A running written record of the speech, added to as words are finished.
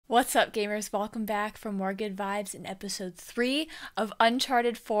What's up, gamers? Welcome back for more good vibes in episode 3 of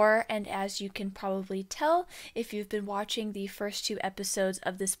Uncharted 4, and as you can probably tell if you've been watching the first 2 episodes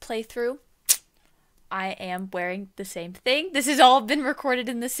of this playthrough, I am wearing the same thing. This has all been recorded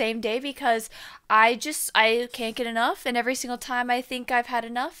in the same day because I can't get enough, and every single time I think I've had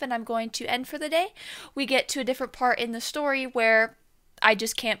enough and I'm going to end for the day, we get to a different part in the story where I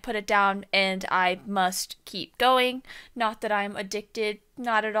just can't put it down and I must keep going. Not that I'm addicted,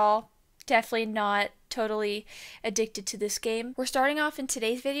 not at all. Definitely not totally addicted to this game. We're starting off in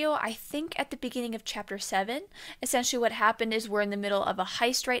today's video, I think at the beginning of chapter 7. Essentially what happened is we're in the middle of a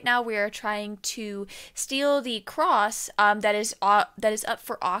heist right now. We are trying to steal the cross that is up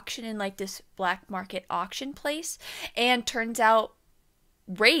for auction in like this black market auction place. And turns out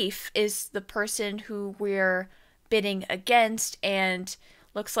Rafe is the person who we're bidding against, and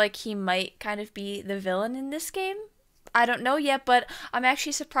looks like he might kind of be the villain in this game. I don't know yet, but I'm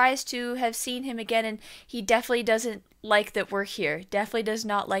actually surprised to have seen him again, and he definitely doesn't like that we're here. Definitely does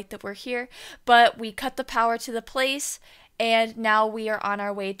not like that we're here, but we cut the power to the place, and now we are on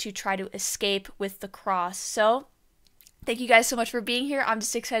our way to try to escape with the cross. So thank you guys so much for being here. I'm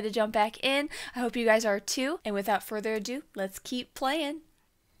just excited to jump back in. I hope you guys are too, and without further ado, let's keep playing.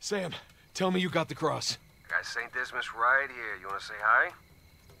 Sam, tell me you got the cross. Got St. Dismas right here. You want to say hi?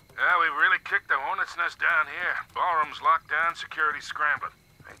 Yeah, we really kicked the hornet's nest down here. Ballroom's locked down, security scrambling.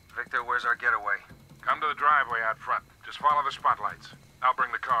 Hey, Victor, where's our getaway? Come to the driveway out front. Just follow the spotlights. I'll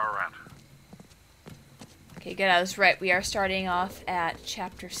bring the car around. Okay, good. I was right. We are starting off at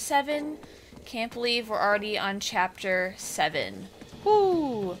chapter 7. Can't believe we're already on chapter 7.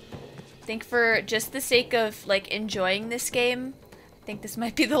 Woo! I think for just the sake of like enjoying this game, I think this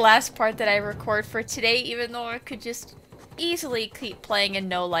might be the last part that I record for today, even though I could just easily keep playing and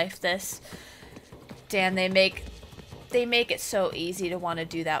no life this. Damn, they make it so easy to want to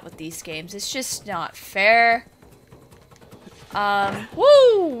do that with these games. It's just not fair.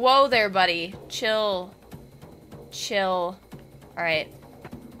 Woo! Whoa there, buddy. Chill. Chill. Alright.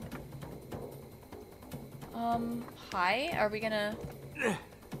 Hi? Are we gonna...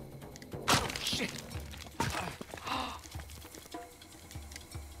 Oh, shit.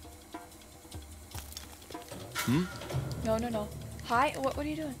 No, no, no. Hi? What are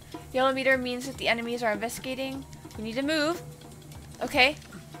you doing? Yellow meter means that the enemies are investigating. We need to move. Okay.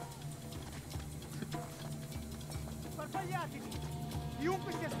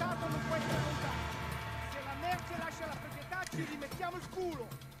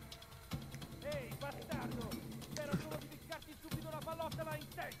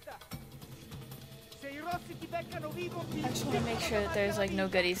 I just want to make sure that there's like no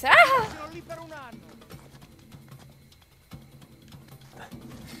goodies. Ah!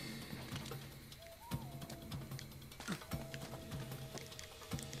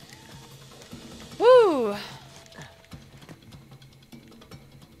 Woo!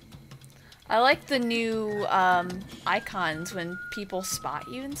 I like the new icons when people spot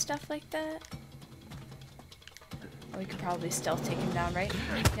you and stuff like that. We could probably stealth take him down, right?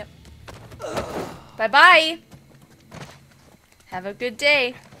 Yep. Bye-bye! Have a good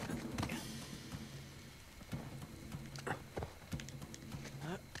day.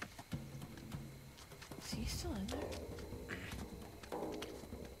 Is he still in there?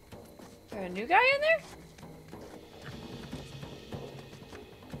 Is there a new guy in there?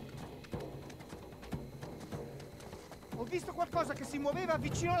 Ho visto qualcosa che si muoveva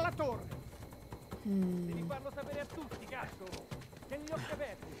vicino alla torre. Devi farlo sapere a tutti, cazzo. Tieni gli occhi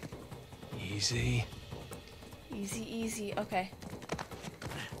aperti. Easy. Easy, easy. Okay.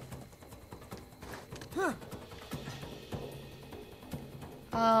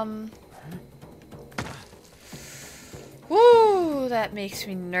 Woo, that makes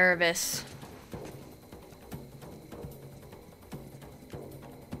me nervous.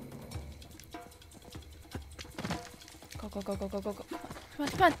 Go, go, go, go, go, go, go. Come on,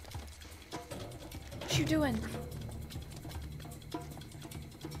 come on. What you doing?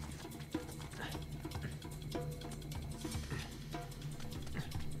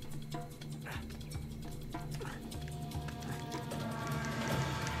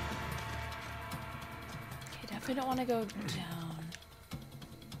 I don't want to go down.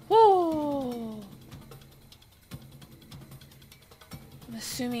 Whoa! I'm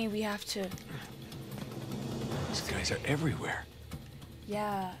assuming we have to... These guys are everywhere.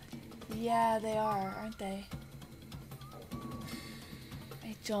 Yeah. Yeah, they are, aren't they?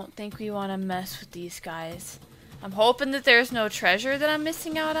 I don't think we want to mess with these guys. I'm hoping that there's no treasure that I'm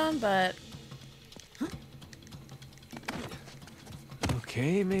missing out on, but...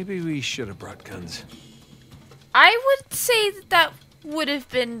 Okay, maybe we should have brought guns. I would say that would have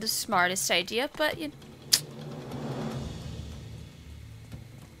been the smartest idea, but you know.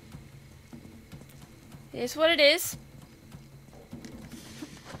 It is what it is.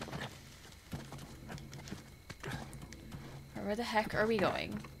 Where the heck are we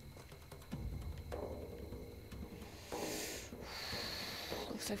going?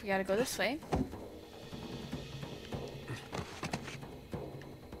 Looks like we gotta go this way.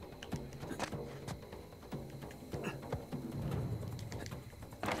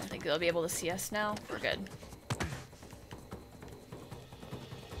 I think they'll be able to see us now. We're good.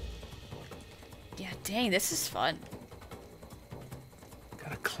 Yeah, dang, this is fun.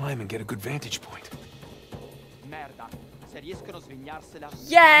 Gotta climb and get a good vantage point. Merda. Se riescono a svignarsela,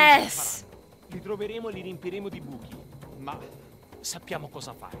 Yes! li troveremo e li riempiremo di buchi. Ma sappiamo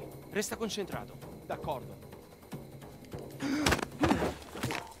cosa fare. Resta concentrato. D'accordo.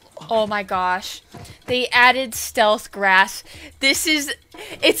 Oh my gosh. They added stealth grass.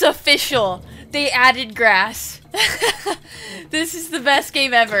 It's official. They added grass. This is the best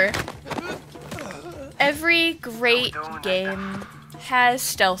game ever. Every great game has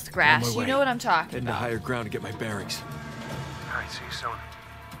stealth grass. You know what I'm talking Heading about. to higher ground to get my bearings. Alright, see you soon.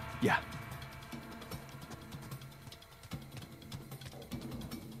 Yeah.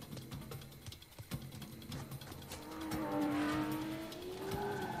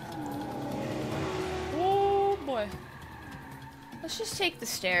 Oh boy. Let's just take the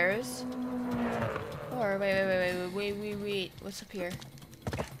stairs. Or wait. What's up here?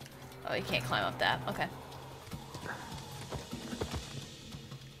 Oh, you can't climb up that. Okay.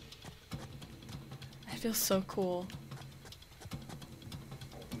 I feel so cool.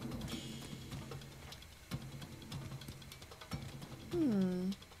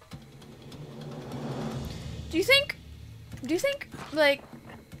 Do you think,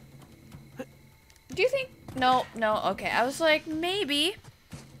 no, okay. I was like, maybe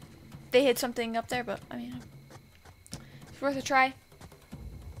they hid something up there, but I mean, it's worth a try.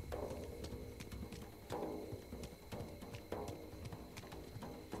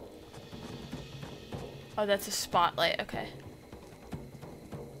 Oh, that's a spotlight, okay.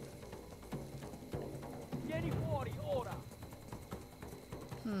 Vieni fuori ora.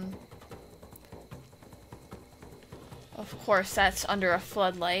 Of course, that's under a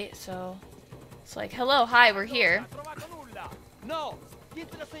floodlight, so it's like, hello, hi, we're here. Trovato nulla. No,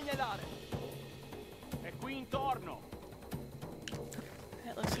 niente da segnalare. È qui intorno.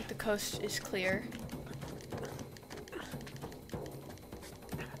 It looks like the coast is clear.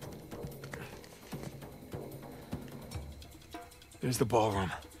 There's the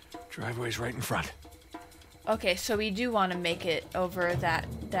ballroom. Driveway's right in front. Okay, so we do want to make it over that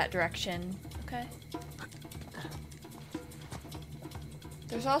direction. Okay.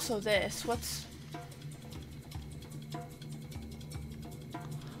 There's also this. What's...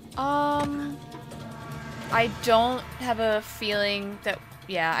 I don't have a feeling that...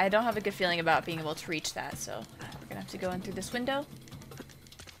 Yeah, I don't have a good feeling about being able to reach that, so we're gonna have to go in through this window.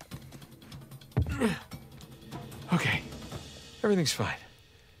 Okay. Everything's fine.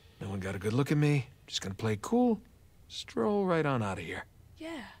 No one got a good look at me. Just gonna play cool. Stroll right on out of here.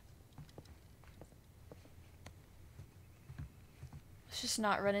 Yeah. Let's just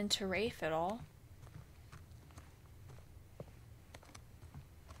not run into Rafe at all.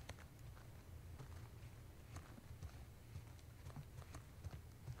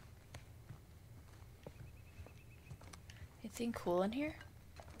 Anything cool in here?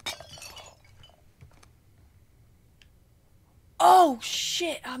 Oh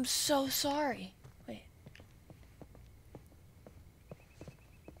shit, I'm so sorry. Wait.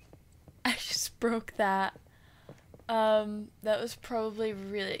 I just broke that. That was probably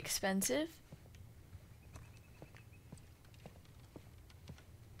really expensive.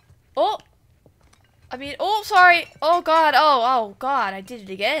 Oh! I mean, oh, sorry! Oh god, oh god, I did it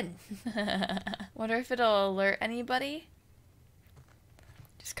again. Wonder if it'll alert anybody?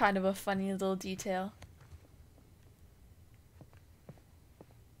 Just kind of a funny little detail.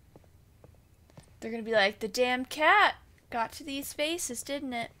 They're gonna be like, the damn cat got to these spaces,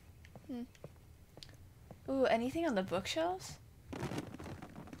 didn't it? Ooh, anything on the bookshelves?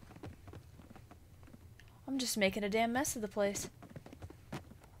 I'm just making a damn mess of the place.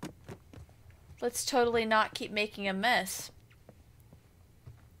 Let's totally not keep making a mess.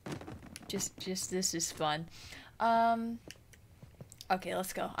 Just this is fun. Okay,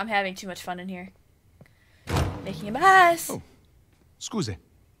 let's go. I'm having too much fun in here. Making a mess! Oh, scusi.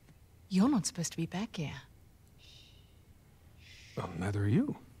 You're not supposed to be back here. Well, neither are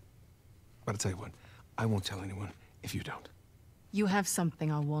you. But I'll tell you what, I won't tell anyone if you don't. You have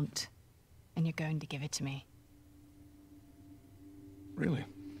something I want, and you're going to give it to me. Really?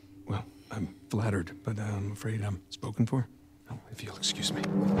 Well, I'm flattered, but I'm afraid I'm spoken for. Oh, if you'll excuse me.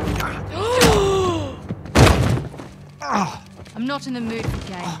 I'm not in the mood for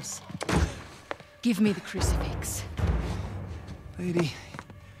games. Give me the crucifix. Lady,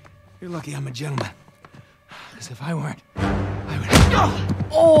 you're lucky I'm a gentleman. Because if I weren't, I would...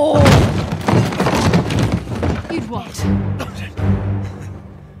 Oh! You'd what?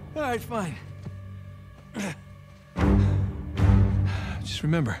 All right, fine. Just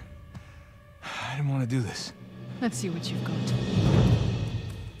remember, I didn't want to do this. Let's see what you've got.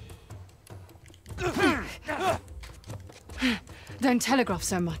 Don't telegraph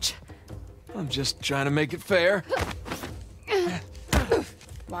so much. I'm just trying to make it fair.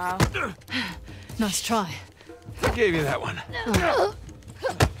 Wow. Nice try. I gave you that one.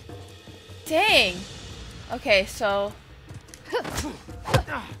 Dang. Okay, so.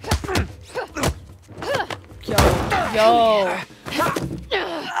 Yo.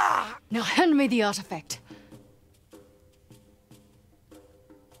 Now hand me the artifact.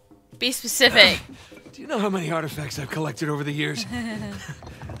 Be specific. Do you know how many artifacts I've collected over the years?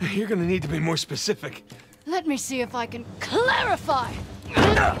 You're gonna need to be more specific. Let me see if I can clarify.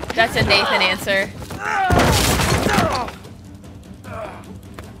 That's a Nathan answer.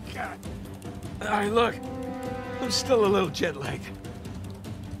 Alright, look. I'm still a little jet-lagged.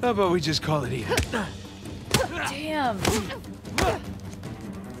 How about we just call it even? Damn.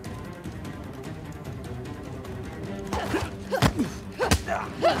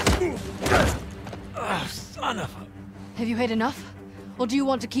 Oh, son of a... Have you had enough? Or do you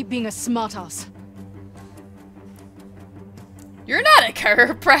want to keep being a smartass? You're not a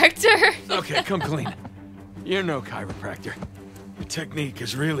chiropractor. Okay, come clean. You're no chiropractor. Your technique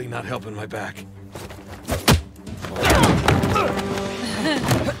is really not helping my back.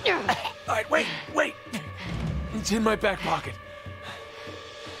 Alright, wait! It's in my back pocket.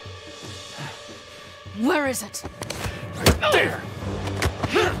 Where is it? Right there!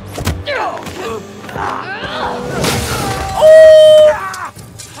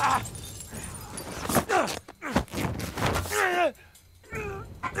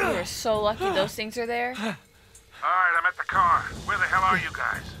 You're so lucky those things are there. Alright, I'm at the car. Where the hell are you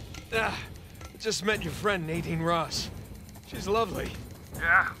guys? I just met your friend, Nadine Ross. She's lovely.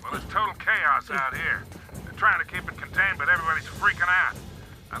 Yeah, well, it's total chaos out here. They're trying to keep it contained, but everybody's freaking out.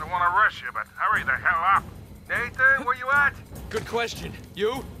 I don't want to rush you, but hurry the hell up. Nathan, where you at? Good question.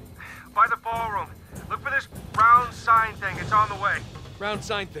 You? By the ballroom. Look for this round sign thing. It's on the way. Round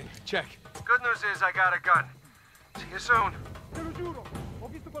sign thing. Check. Good news is I got a gun. See you soon.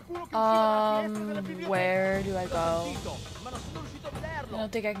 Where do I go? I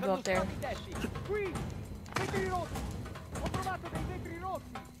don't think I can go up there.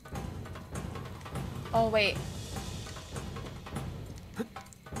 Oh, wait.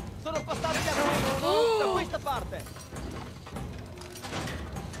 Sono passati da questa parte.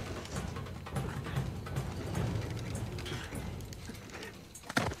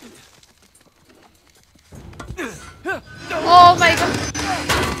 Oh my god.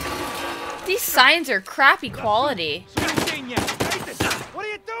 These signs are crappy quality. What are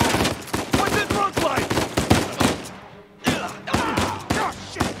you doing? What's it look like? Oh,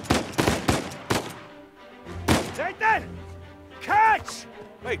 shit. Nathan! Catch!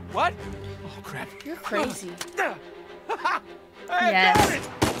 Wait, what? Oh, crap. You're crazy. I Yes. got it!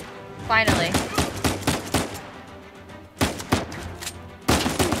 Finally.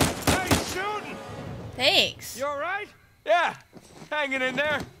 Nice shooting! Thanks. You alright? Yeah, hanging in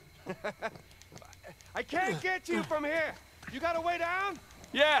there. I can't get to you from here. You got a way down?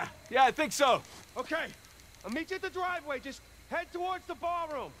 Yeah, I think so. Okay. I'll meet you at the driveway. Just head towards the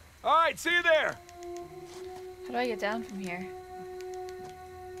ballroom. All right, see you there. How do I get down from here?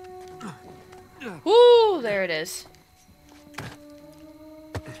 Woo! There it is.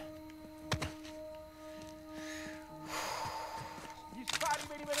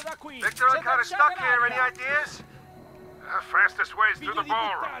 Victor, I'm kind of stuck here. Any ideas? Fastest way is through the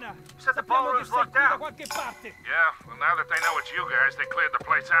ballroom. You said the ballroom's locked down. Yeah, well, now that they know it's you guys, they cleared the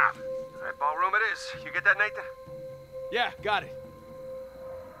place out. All right, ballroom it is. You get that, Nathan? Yeah, got it.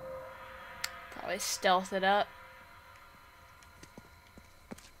 Probably stealth it up.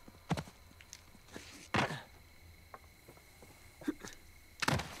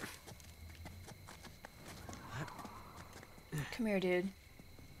 Come here, dude.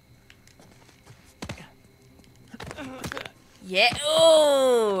 Yeah.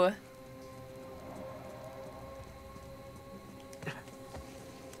 Oh.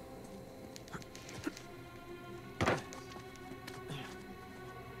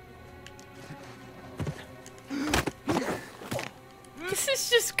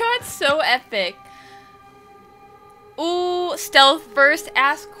 god, so epic. Ooh, stealth first,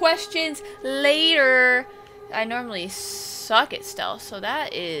 ask questions later. I normally suck at stealth, so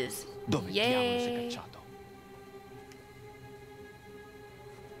that is yay.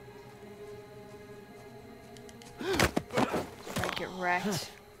 Right, get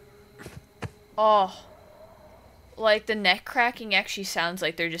wrecked. Oh. Like, the neck cracking actually sounds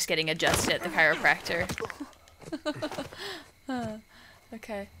like they're just getting adjusted at the chiropractor.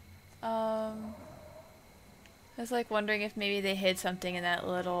 Okay. I was like wondering if maybe they hid something in that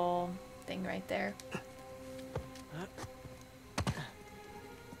little thing right there.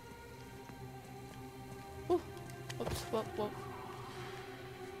 Ooh. Whoops, whoop, whoop.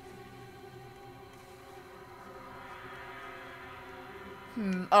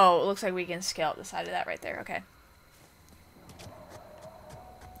 Oh, it looks like we can scale up the side of that right there. Okay.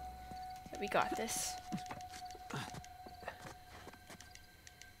 Yeah, we got this.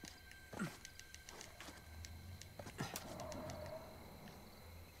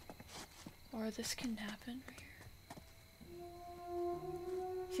 Or this can happen right here.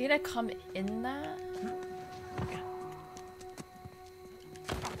 Is he gonna come in that?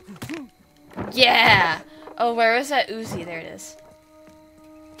 Yeah! Oh, where is that Uzi? There it is.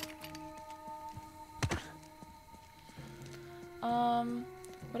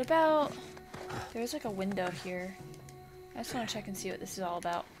 What about... There's like a window here. I just want to check and see what this is all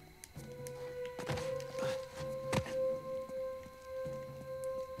about.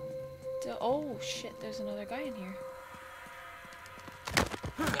 Oh shit, there's another guy in here.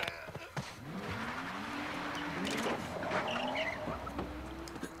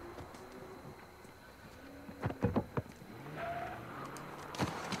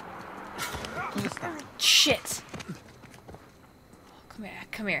 Shit! Come here,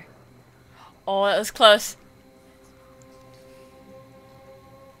 come here. Oh, that was close.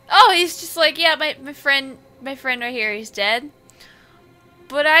 Oh, he's just like, yeah, my friend right here, he's dead.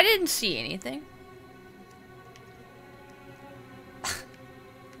 But I didn't see anything.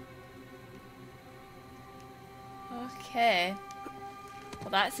 Okay. Well,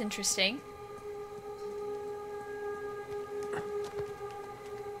 that's interesting.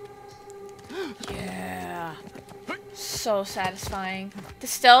 Yeah. So satisfying. The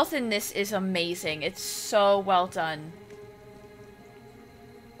stealth in this is amazing. It's so well done.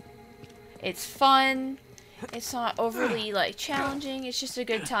 It's fun. It's not overly like challenging. It's just a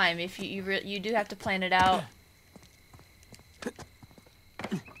good time. If you do have to plan it out. What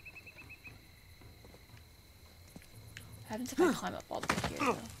happens if I climb up all the way here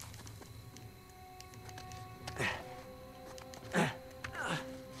though?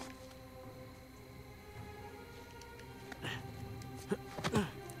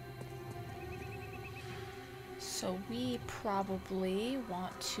 So we probably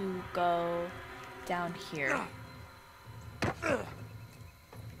want to go down here.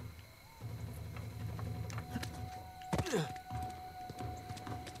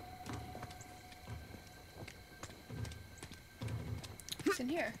 What's in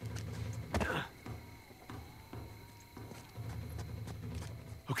here?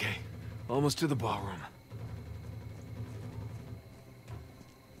 Okay, almost to the ballroom.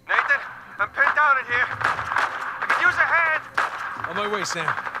 Nathan, I'm pinned down in here. I could use a hand. On my way,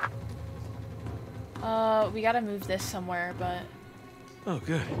 Sam. We gotta move this somewhere, but... Oh,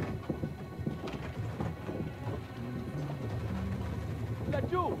 good.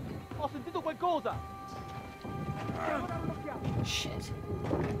 Laggiù! Ho sentito qualcosa! Shit.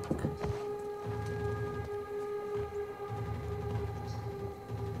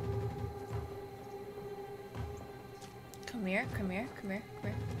 Come here, come here, come here,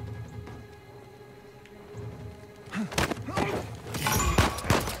 come here.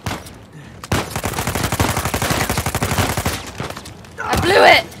 I blew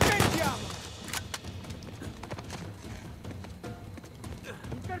it!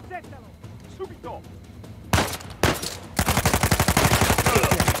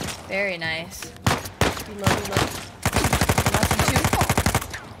 Very nice. Reload, reload.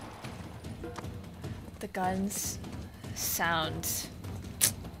 The guns sound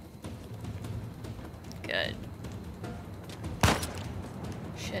good.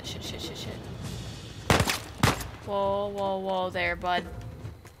 Shit, shit, shit, shit, shit. Whoa, whoa, whoa there, bud.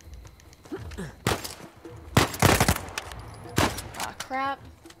 Ah, crap.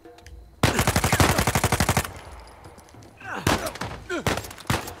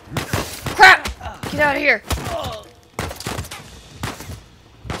 Crap! Get out of here!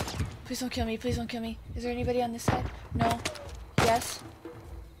 Please don't kill me, please don't kill me. Is there anybody on this side? No. Yes.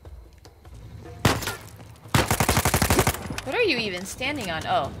 What are are you even standing on?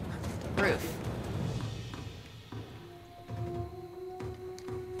 Oh, roof.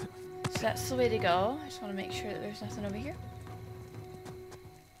 So that's the way to go. I just want to make sure that there's nothing over here.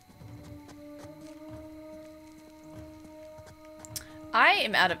 I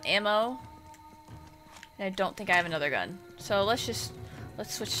am out of ammo. And I don't think I have another gun. So let's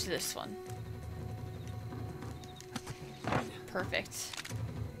switch to this one. Perfect.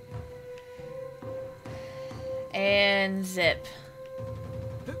 And zip.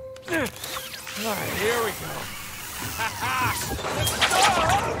 Alright, here we go.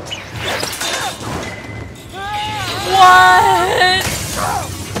 What?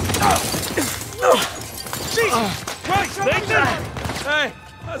 Jesus Christ, Nathan! Hey,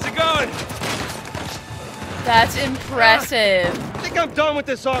 how's it going? That's impressive. I think I'm done with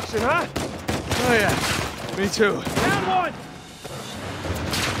this auction, huh? Oh yeah, me too. Down one!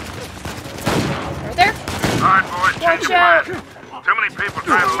 Right there. Alright, boys, change Watch out. plans. Too many people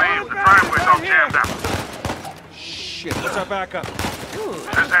trying to leave. The driveway's all jammed up. Shit, what's our backup?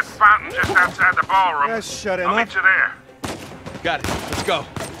 There's that fountain just outside the ballroom. Yeah, shut him I'll up. meet you there. Got it, let's go.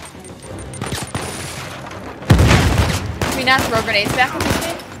 Can we not throw grenades back in this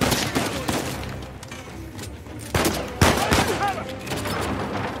game?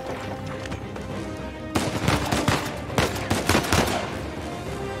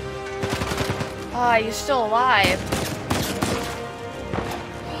 Ah, you're still alive.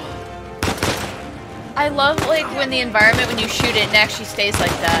 I love, like, when the environment, when you shoot it, it actually stays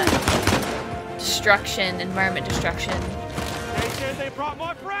like that. Destruction, environment destruction. They said they brought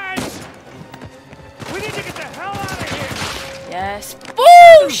more friends! We need to get the hell out of here! Yes.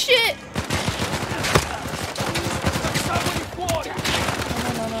 Boom! Shit! No.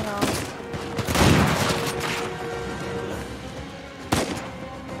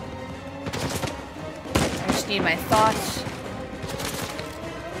 I just need my thoughts.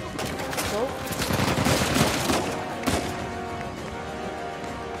 Oh.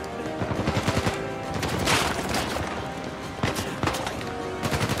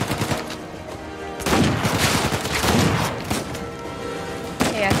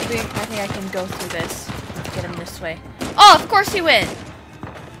 I think I can go through this. Get him this way. Oh, of course he went!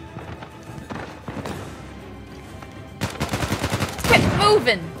 Quit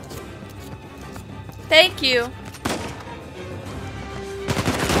moving! Thank you.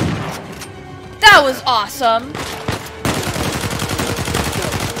 That was awesome!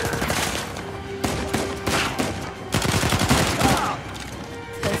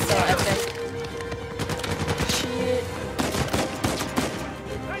 That's so epic. Shit.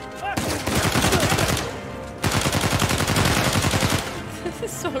 This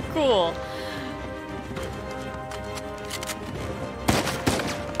is so cool.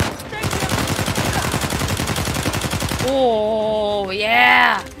 Oh,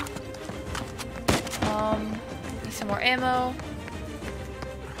 yeah! Need some more ammo.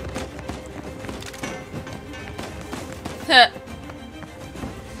 Just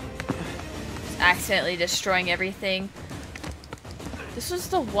accidentally destroying everything. This was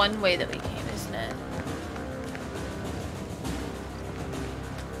the one way that we came, isn't it?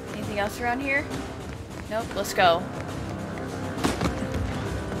 Anything else around here? Nope, let's go.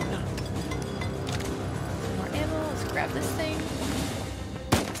 More ammo, let's grab this thing.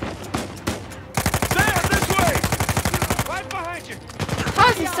 There, this way! Right behind you! How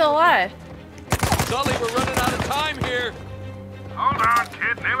is he still alive? Sully, we're running out of time here. Hold on,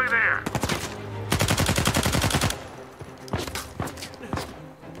 kid. Nearly there.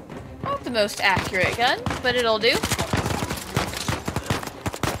 Not the most accurate gun, but it'll do.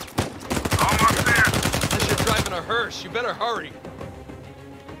 Almost there. Unless you're driving a hearse, you better hurry.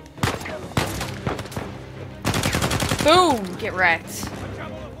 Boom! Get wrecked.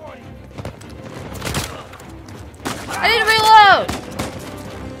 I didn't reload!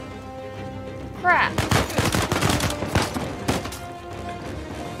 Crap.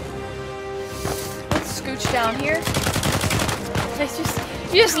 Let's scooch down here.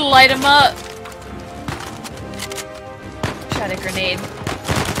 You just light them up. Shot a grenade.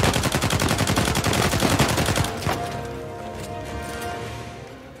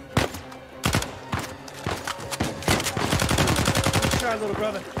 Try, little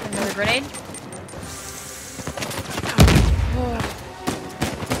brother. Another grenade.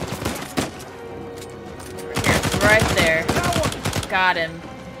 Right there. Got him.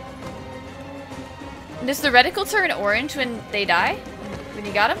 Does the reticle turn orange when they die? When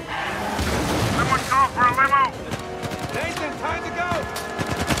you got him? Someone call for a limo. Nathan, time to go!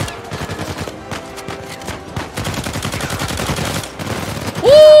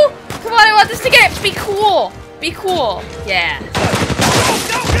 Woo! Come on, I want this to be cool! Be cool. Yeah.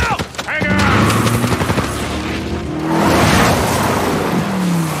 Go! Hang on!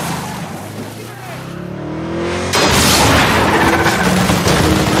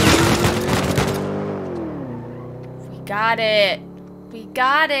 We got it. We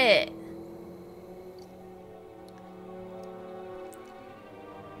got it.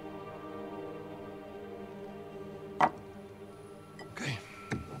 Okay.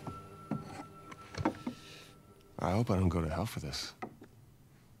 I hope I don't go to hell for this.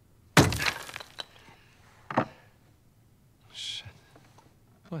 Shit.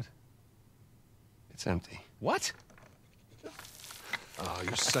 What? It's empty. What? Oh,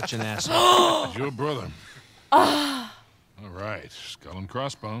 you're such an asshole. It's your brother. All right, skull and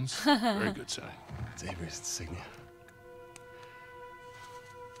crossbones. Very good sign. It's Avery's insignia.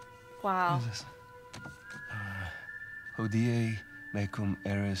 Wow. What is this? Hodie mecum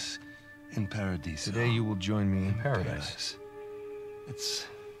eris in paradiso. Today you will join me in paradise. It's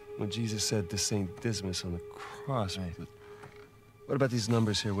what Jesus said to Saint Dismas on the cross. Right. But what about these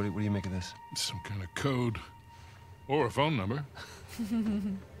numbers here? What do you make of this? Some kind of code. Or a phone number.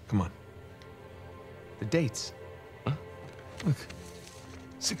 Come on. The dates. Huh? Look.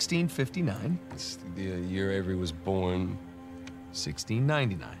 1659. It's the year Avery was born.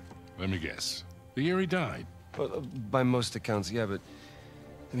 1699. Let me guess. The year he died. Well, by most accounts, yeah, but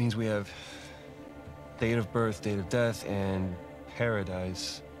it means we have date of birth, date of death, and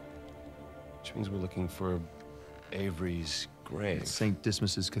paradise. Which means we're looking for Avery's grave. St.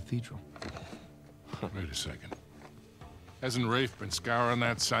 Dismas's cathedral. Wait a second. Hasn't Rafe been scouring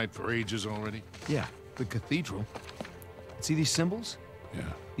that site for ages already? Yeah, the cathedral. See these symbols? Yeah.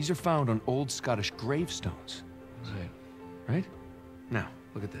 These are found on old Scottish gravestones. Right. Right? Now,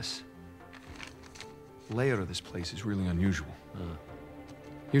 look at this. The layout of this place is really unusual.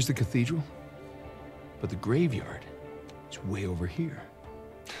 Here's the cathedral, but the graveyard is way over here.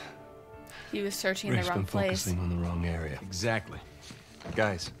 He was searching in the Rafe's wrong been place. focusing on the wrong area. Exactly.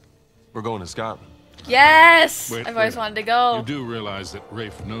 Guys, we're going to Scotland. Yes! Wait, I've always wait. wanted to go. You do realize that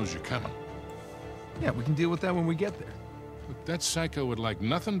Rafe knows you're coming. Yeah, we can deal with that when we get there. Look, that psycho would like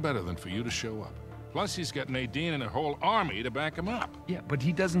nothing better than for you to show up. Plus, he's got Nadine and a whole army to back him up. Yeah, but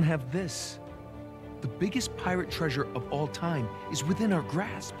he doesn't have this. The biggest pirate treasure of all time is within our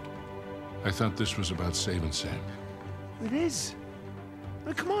grasp. I thought this was about saving Sam. It is. I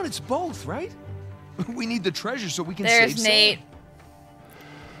mean, come on, it's both, right? We need the treasure so we can There's save Nate. Sam.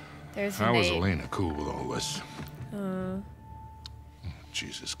 There's How was Nate. Elena cool with all this?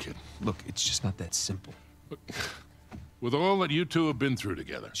 Jesus, kid. Look, it's just not that simple. With all that you two have been through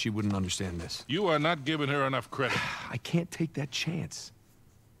together, She wouldn't understand this. you are not giving her enough credit. I can't take that chance.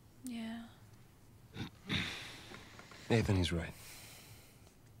 Yeah. Nathan, he's right.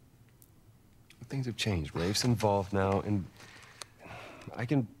 Things have changed. Rafe's involved now, and I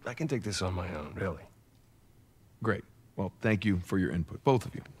can take this on my own, really. Great. Well, thank you for your input, both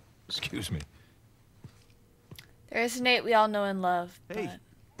of you. Excuse me. There's Nate we all know and love. Hey.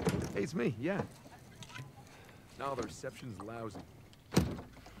 But Hey, it's me, yeah. No, the reception's lousy. I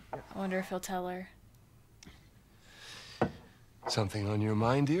wonder if he'll tell her. Something on your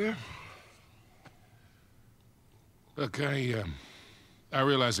mind, dear? Look, I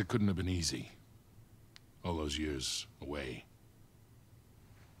realize it couldn't have been easy. All those years away.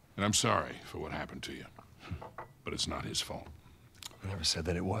 And I'm sorry for what happened to you. But it's not his fault. I never said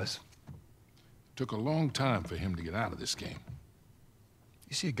that it was. It took a long time for him to get out of this game.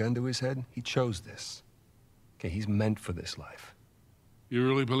 You see a gun to his head? He chose this. Okay, he's meant for this life. You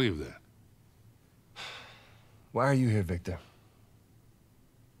really believe that? Why are you here, Victor?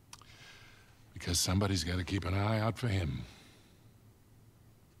 Because somebody's got to keep an eye out for him.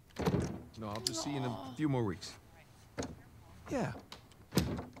 No, I'll just see you in a few more weeks. Yeah,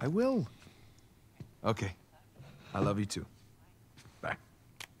 I will. Okay, I love you too. Bye.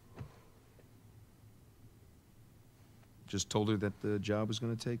 Just told her that the job was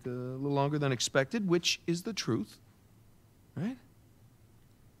going to take a little longer than expected, which is the truth. Right?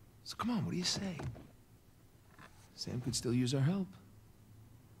 So come on, what do you say? Sam could still use our help.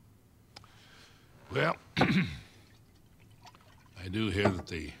 Well, I do hear that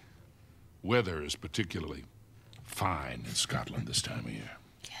the weather is particularly fine in Scotland this time of year.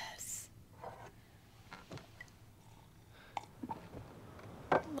 Yes.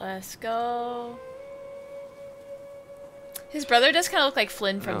 Let's go. His brother does kind of look like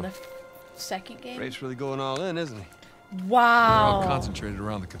Flynn from the second game. Rafe's really going all in, isn't he? We're all Wow. concentrated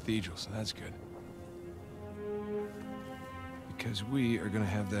around the cathedral, so that's good. Because we are going to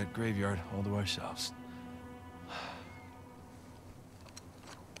have that graveyard all to ourselves.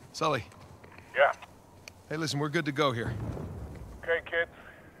 Sully, Yeah. Hey, listen, we're good to go here. Okay, kid.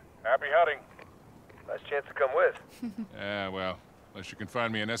 Happy hunting. Nice chance to come with. Yeah, well, unless you can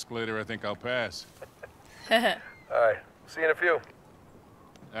find me an escalator, I think I'll pass. All right. See you in a few.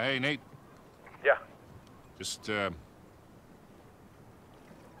 Hey, Nate. Yeah. Just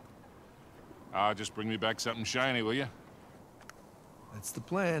bring me back something shiny, will you? That's the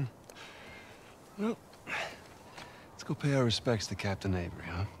plan. Well, let's go pay our respects to Captain Avery,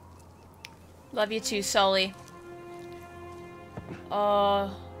 huh? Love you too, Sully.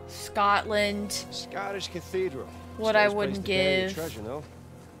 Scotland. Scottish Cathedral. What I wouldn't give. Treasure, no?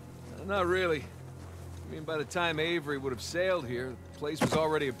 Not really. I mean, by the time Avery would have sailed here, the place was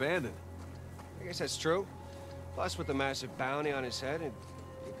already abandoned. I guess that's true. Plus, with the massive bounty on his head, it'd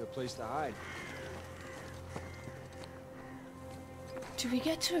be a good place to hide. Do we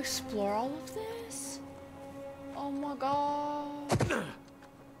get to explore all of this? Oh my god.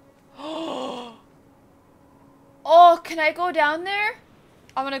 Oh, can I go down there?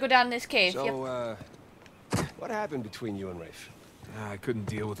 I'm gonna go down this cave. So, what happened between you and Rafe? I couldn't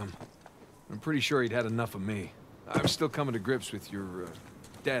deal with him. I'm pretty sure he'd had enough of me. I'm still coming to grips with your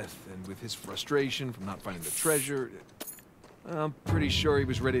death and with his frustration from not finding the treasure. I'm pretty sure he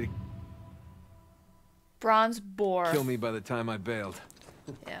was ready to Bronze boar. kill me by the time I bailed.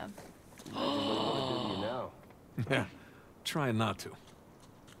 Yeah. What do you now? Yeah, trying not to.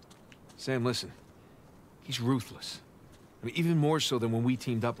 Sam, listen. He's ruthless. I mean, even more so than when we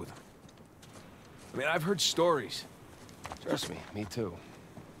teamed up with him. I mean, I've heard stories. Trust me, me too.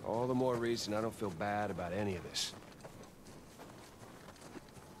 All the more reason I don't feel bad about any of this.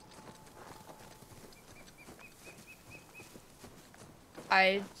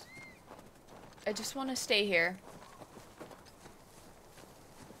 I just want to stay here.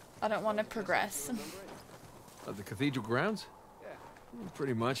 I don't want to progress. Of the cathedral grounds? Yeah.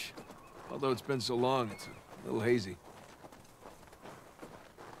 Pretty much. Although it's been so long, it's a little hazy.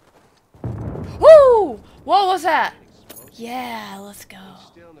 Woo! What was that? Yeah, let's go.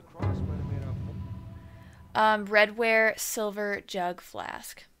 Redware silver jug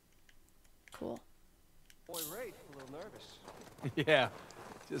flask. Cool. Boy, Rafe, a little nervous. Yeah,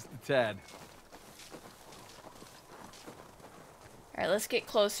 just a tad. Alright, let's get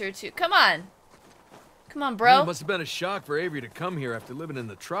closer to... Come on! Come on, bro. It must have been a shock for Avery to come here after living in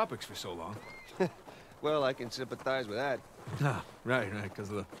the tropics for so long. Well, I can sympathize with that. Ah, right, because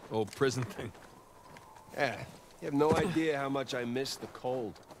of the old prison thing. Yeah, you have no idea how much I miss the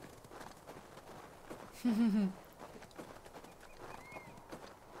cold.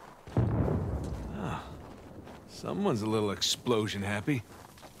 Ah, someone's a little explosion happy.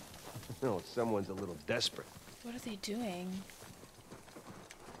 No, someone's a little desperate. What are they doing?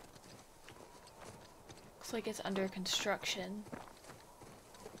 Looks like it's under construction.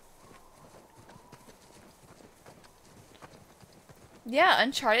 Yeah,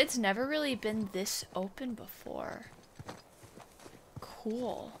 Uncharted's never really been this open before.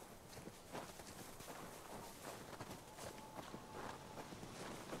 Cool.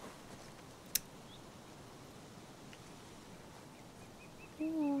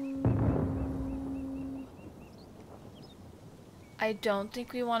 Ooh. I don't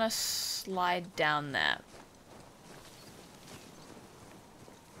think we want to slide down that.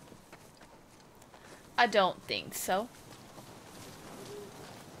 I don't think so.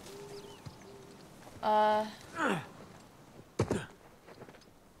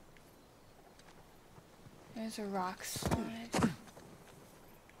 There's a rock slide.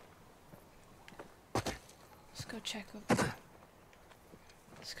 Let's go check over.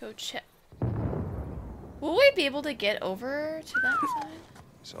 Let's go check. Will we be able to get over to that side?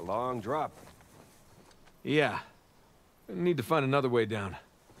 It's a long drop. Yeah. Need to find another way down.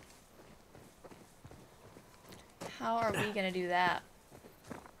 How are we gonna do that?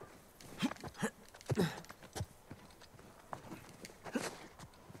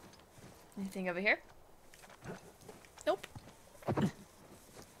 Anything over here? Nope.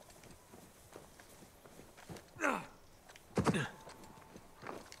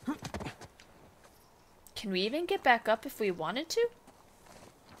 Can we even get back up if we wanted to?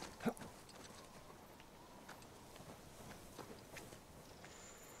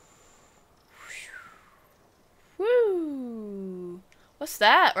 Woo! What's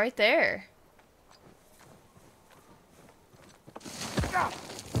that right there?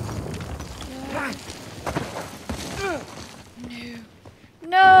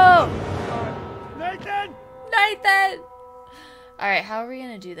 No! Nathan! Nathan! Alright, how are we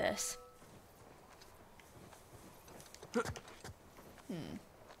gonna do this?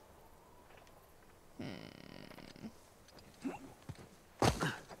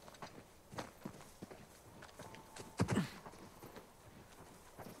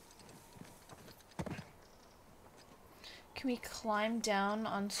 Can we climb down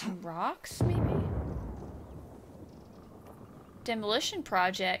on some rocks, maybe? Demolition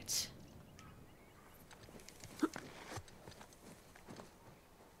project.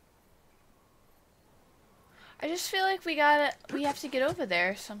 I just feel like we have to get over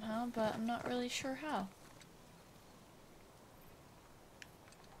there somehow, but I'm not really sure how.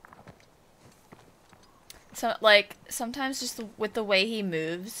 So, like, sometimes just with the way he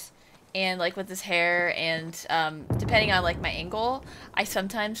moves, and, like, with his hair, and, depending on, like, my angle, I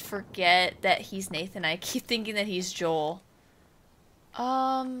sometimes forget that he's Nathan. I keep thinking that he's Joel.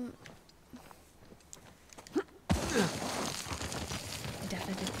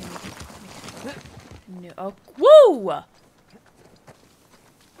 Definitely no. Oh, woo!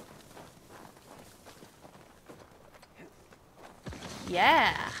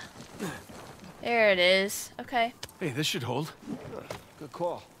 Yeah. There it is. Okay. Hey, this should hold. Good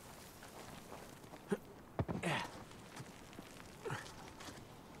call.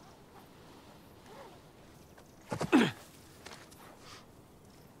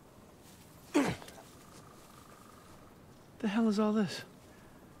 The hell is all this?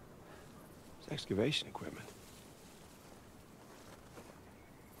 It's excavation equipment.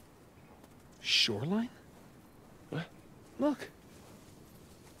 Shoreline? What? Look.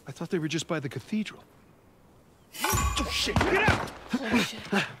 I thought they were just by the cathedral. Oh, shit! Get out! Holy shit.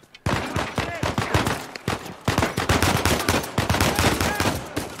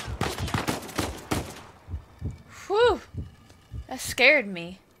 Whew. That scared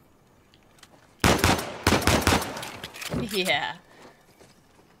me. Yeah.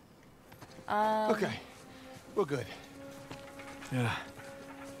 Okay. We're good. Yeah.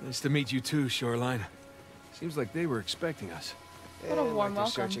 Nice to meet you too, Shoreline. Seems like they were expecting us. What a warm like they're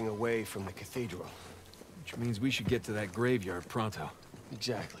welcome. searching away from the cathedral. Which means we should get to that graveyard pronto.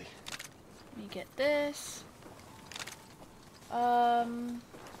 Exactly. Let me get this. Why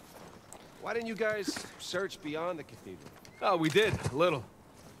didn't you guys search beyond the cathedral? Oh, we did, a little.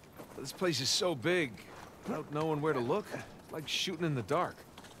 But this place is so big, without knowing where to look, like shooting in the dark.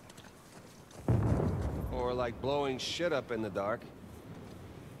 Or like blowing shit up in the dark?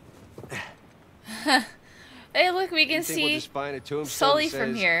 Hey, look, we can You think we'll see just find a tombstone Sully that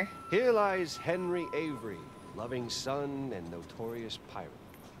from says, here. Here lies Henry Avery, loving son and notorious pirate.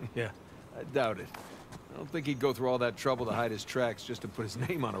 Yeah, I doubt it. I don't think he'd go through all that trouble to hide his tracks just to put his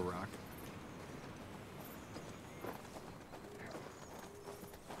name on a rock.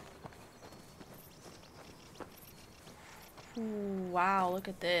 Ooh, wow, look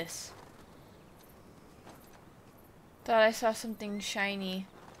at this. Thought I saw something shiny.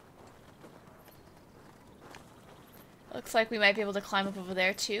 Looks like we might be able to climb up over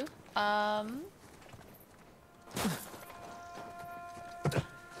there too.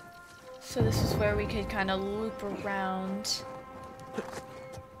 So this is where we could kind of loop around.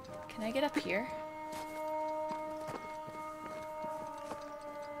 Can I get up here?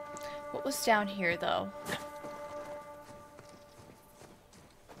 What was down here though?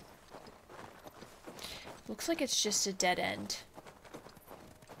 Looks like it's just a dead end.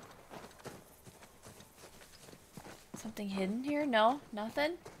 Something hidden here? No?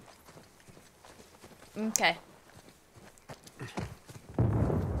 Nothing? Okay.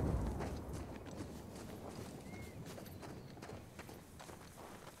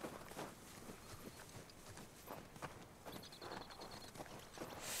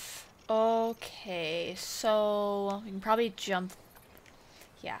 Okay, so we can probably jump.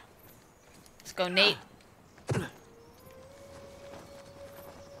 Yeah. Let's go, Nate.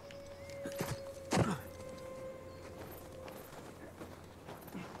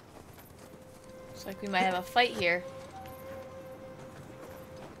 Looks like we might have a fight here.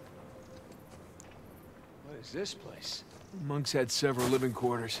 What is this place? Monks had several living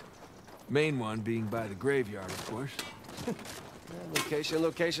quarters. Main one being by the graveyard, of course. Location,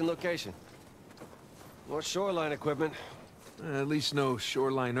 location, location. More shoreline equipment. At least no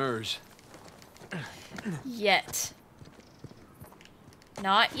shoreliners. Yet.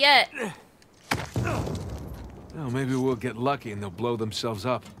 Not yet. Oh, maybe we'll get lucky and they'll blow themselves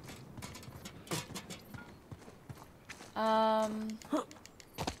up.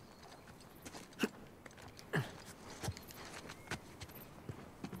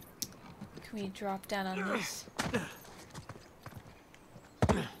 Can we drop down on this?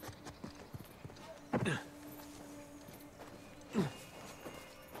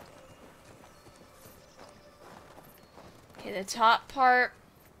 Okay, the top part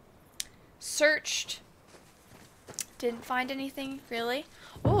searched. Didn't find anything, really.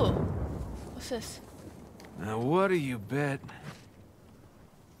 Ooh, what's this? Now, what do you bet?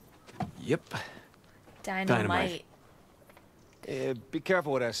 Yep. Dynamite. Be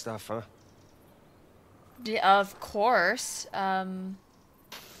careful with that stuff, huh? Of course.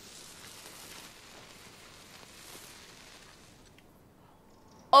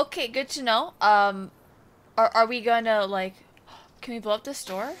 Okay, good to know. Are we gonna, like... Can we blow up this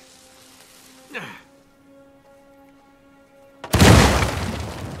door?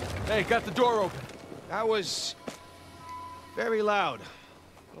 Hey, got the door open. That was very loud.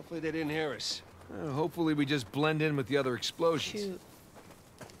 Hopefully they didn't hear us. Hopefully we just blend in with the other explosions. Shoot.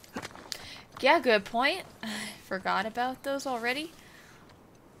 Yeah, good point. I forgot about those already.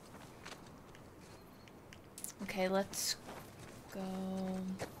 Okay, let's go.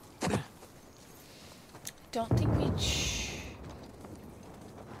 Don't think we...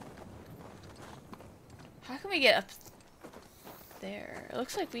 How can we get up there? It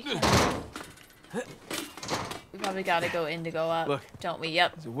looks like we can... We probably gotta go in to go up, look, don't we?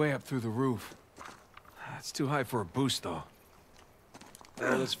 Yep. It's way up through the roof. It's too high for a boost, though.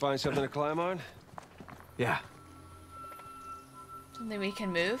 Well, let's find something to climb on. Yeah. Something we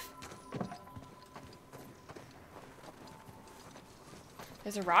can move.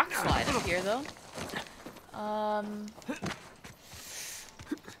 There's a rock slide up here, though. I'm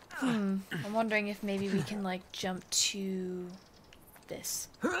wondering if maybe we can, like, jump to this.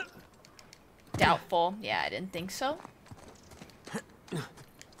 Doubtful. Yeah, I didn't think so.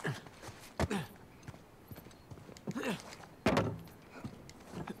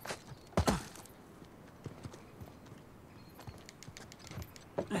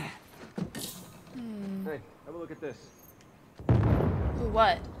 Hey, have a look at this. Ooh,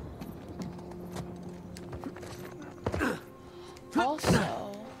 what?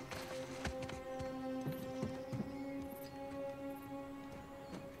 Also...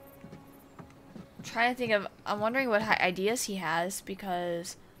 Trying to think of... I'm wondering what ideas he has,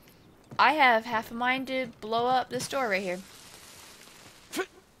 because I have half a mind to blow up this door right here.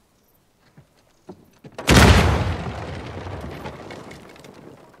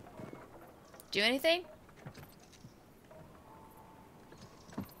 Do anything?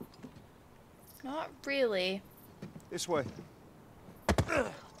 Not really. This way.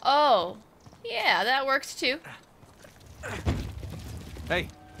 Oh, yeah, that works too. Hey,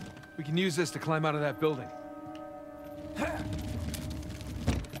 we can use this to climb out of that building.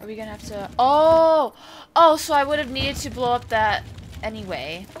 Are we gonna have to... Oh! Oh, so I would have needed to blow up that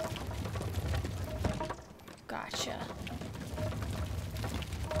anyway. Gotcha.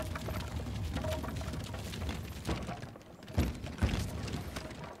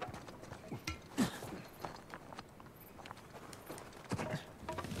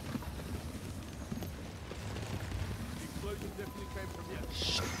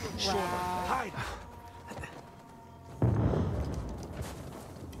 Wow.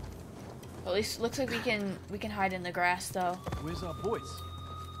 At least looks like we can hide in the grass though. Where's our boys?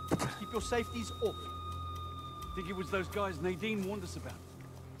 Keep your safeties up. Think it was those guys Nadine warned us about.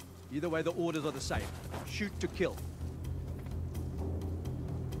 Either way, the orders are the same. Shoot to kill.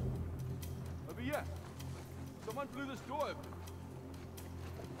 Over here. Someone blew this door open.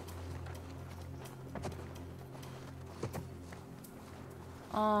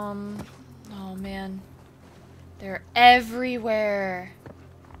 Oh man. They're everywhere.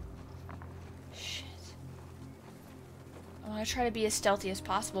 Shit. I want to try to be as stealthy as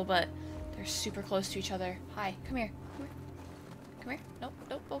possible, but they're super close to each other. Hi, come here. Come here. Come here. Nope,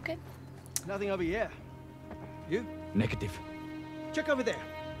 nope, okay. Nothing over here. You? Negative. Check over there.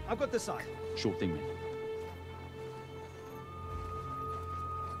 I've got the side. Sure thing, man.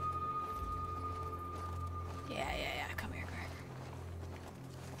 Yeah. Come here.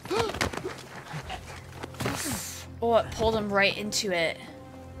 Oh, it pulled him right into it.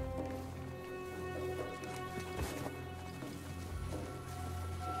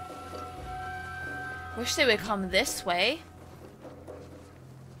 Wish they would come this way.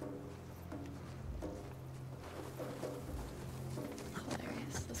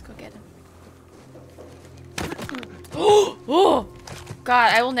 Hilarious. Let's go get him. Oh!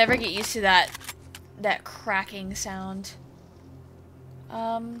 God, I will never get used to that cracking sound.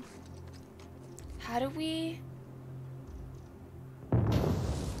 How do we...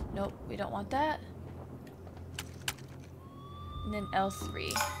 Nope, we don't want that. And then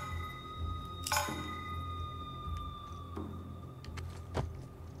L3.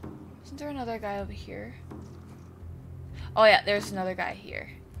 Isn't there another guy over here? Oh yeah, there's another guy here.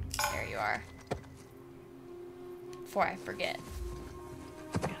 There you are. Before I forget.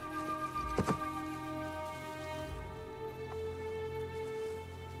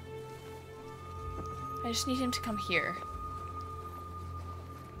 I just need him to come here.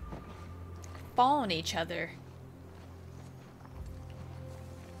 Following each other.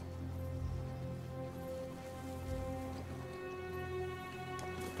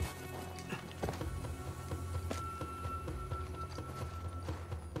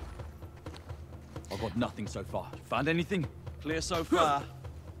 Spot nothing so far. Found anything? Clear so far.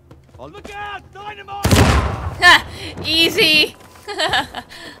 Oh, look out! Dynamite! Ha! Easy!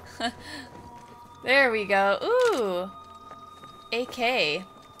 There we go. Ooh! AK.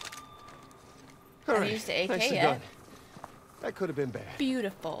 Haven't used the AK yet. Done. That could have been bad.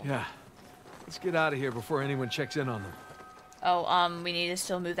 Beautiful. Yeah. Let's get out of here before anyone checks in on them. Oh, we need to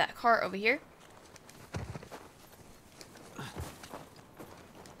still move that cart over here.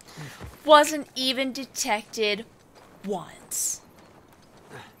 Wasn't even detected once.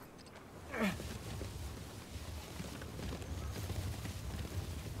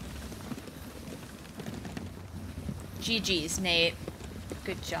 GG's, Nate.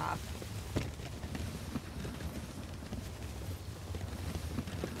 Good job.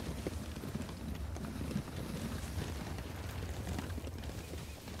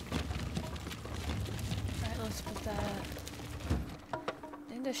 Alright, let's put that. I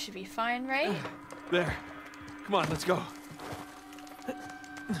think this should be fine, right? There. Come on, let's go.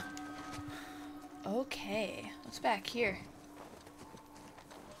 Okay. What's back here?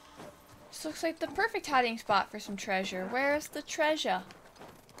 This looks like the perfect hiding spot for some treasure. Where's the treasure?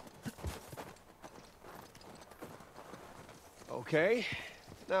 Okay.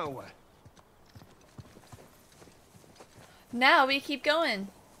 Now what? Now we keep going.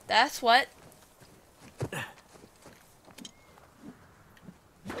 That's what.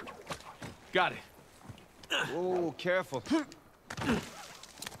 Got it. Oh, careful.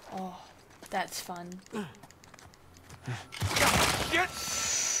 Oh, that's fun.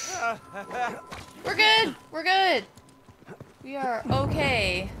 We're good. We're good. We are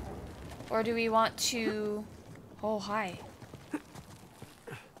okay. Or do we want to... Oh, hi.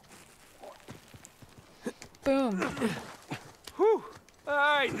 Boom. Whew. All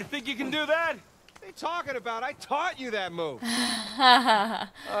right, you think you can do that? What are you talking about? I taught you that move. All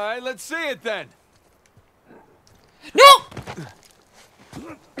right, let's see it then. No!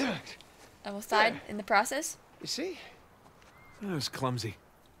 Almost died in the process. You see? That was clumsy.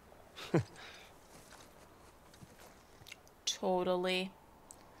 Totally.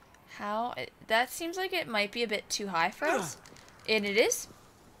 How? That seems like it might be a bit too high for us. And it is.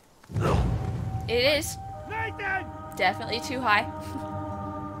 It is. Nathan! Definitely too high.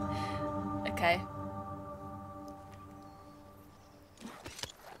 Okay.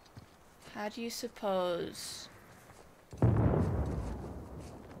 How do you suppose?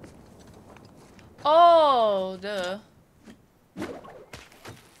 Oh, duh.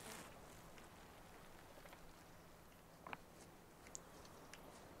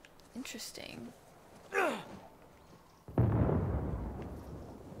 Interesting.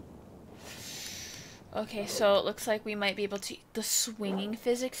 Okay, so it looks like we might be able to... The swinging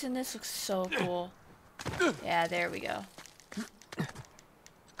physics in this looks so cool. Yeah, there we go.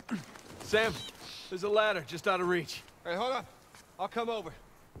 Sam, there's a ladder just out of reach. All right, hold on. I'll come over.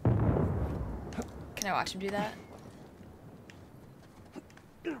 Can I watch him do that?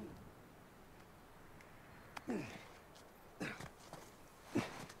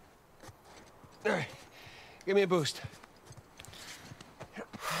 All right, give me a boost.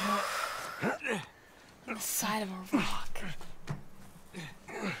 On the side of a rock.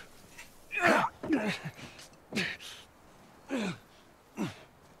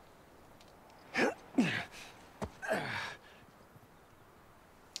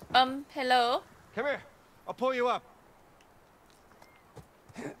 Hello? Come here. I'll pull you up.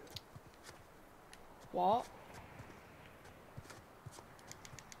 What?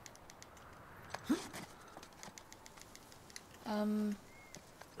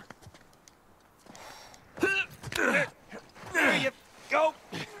 There you go.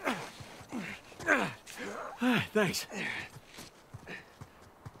 Thanks.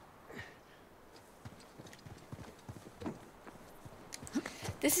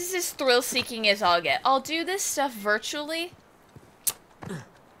 This is as thrill-seeking as I'll get. I'll do this stuff virtually.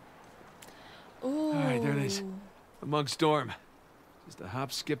 Ooh. All right, there it is. The monk's dorm. Just a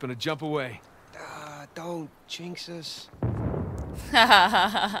hop, skip, and a jump away. Don't jinx us.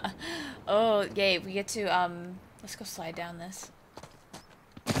 Oh, yay, we get to, let's go slide down this.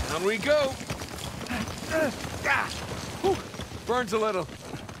 Down we go. Whew, burns a little.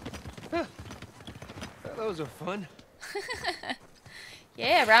 Those are fun.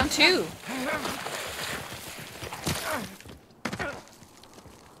 Yeah, round 2.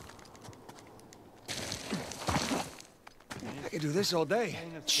 I could do this all day.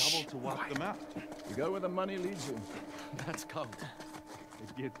 Double to wipe them out. You go where the money leads you. That's cold.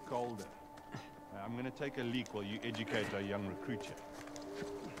 It gets colder. I'm gonna take a leak while you educate our young recruit here.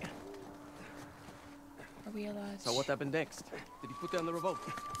 Are we allowed? So what happened next? Did he put down the revolt?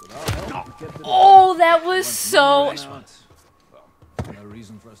 Oh, that was so. No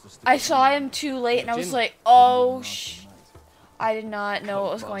reason for us to stick I saw him too late, and I was like, oh I did not know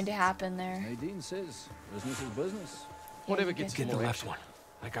what was going to happen there. Nadine says business is business. Whatever gets Get the more left action. one.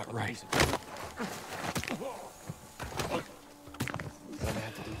 I got right. Gonna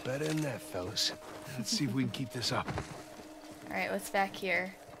have to do better than that, fellas. Let's see if we can keep this up. Alright, what's back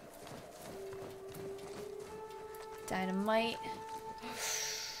here? Dynamite.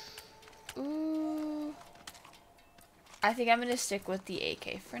 Ooh. I think I'm gonna stick with the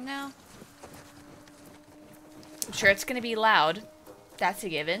AK for now. I'm sure it's gonna be loud. That's a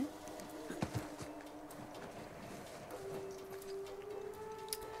given.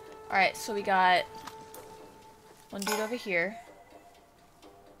 Alright, so we got one dude over here.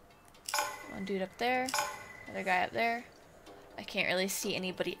 One dude up there. Another guy up there. I can't really see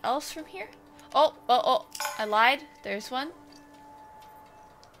anybody else from here. Oh, I lied. There's one.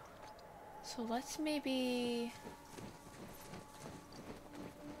 So let's maybe...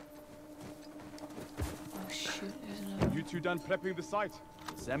 Oh shoot, there's another one. You two done prepping the site?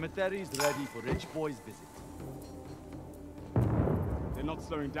 The cemetery's ready for Rich Boy's visit. They're not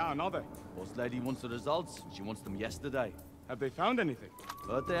slowing down, are they? Boss lady wants the results. She wants them yesterday. Have they found anything?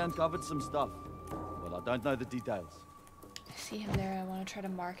 Heard they uncovered some stuff. Well, I don't know the details. I see him there. I want to try to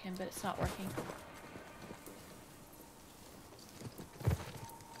mark him, but it's not working.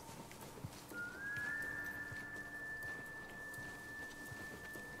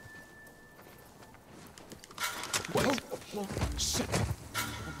 Whoa, shit.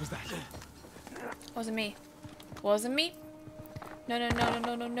 What was that? Wasn't me. Wasn't me. No, no, no, no,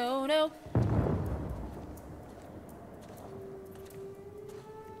 no, no, no, no.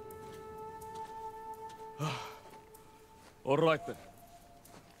 All right then.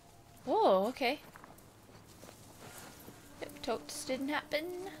 Whoa, okay. Nope, totes didn't happen.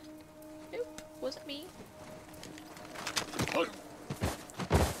 Nope, wasn't me.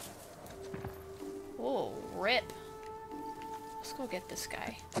 Whoa, rip. Let's go get this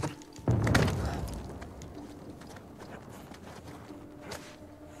guy.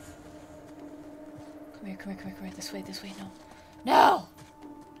 Come here, come here, come here, come here. This way, no. No!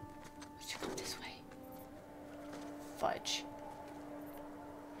 We should go this way. Fudge.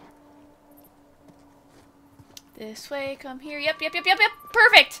 This way, come here. Yep.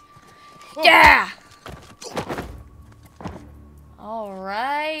 Perfect! Yeah!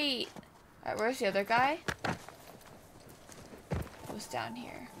 Alright. Alright, where's the other guy? It was down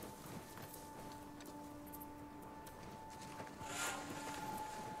here.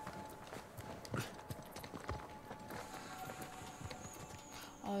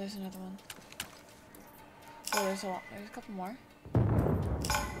 Oh, there's another one. Oh, there's a couple more.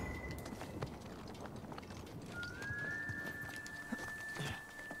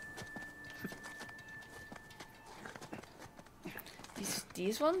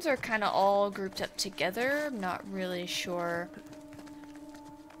 These ones are kind of all grouped up together. I'm not really sure.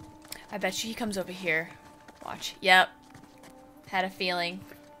 I bet you he comes over here. Watch. Yep. Had a feeling.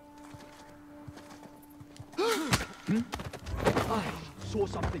 I saw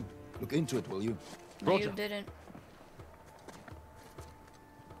something. Look into it, will you? No, you didn't.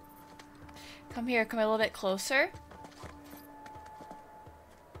 Come here. Come a little bit closer.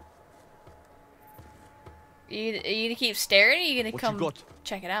 Are you gonna keep staring? Or are you gonna come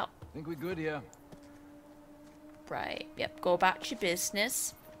check it out? I think we're good here. Right. Yep. Go about your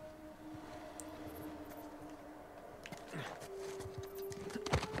business.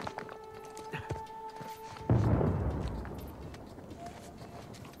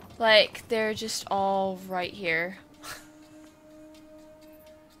 Like, they're just all right here.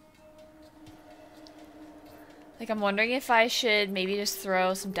 Like, I'm wondering if I should maybe just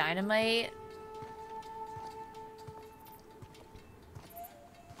throw some dynamite.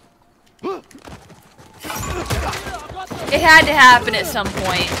 It had to happen at some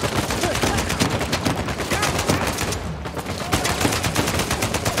point.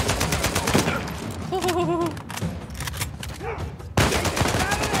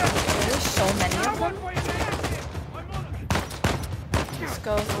 There's so many of them. Let's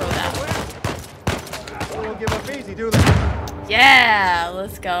go throw that one. We don't give up easy, do they? Yeah,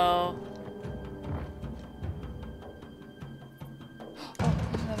 let's go. Oh,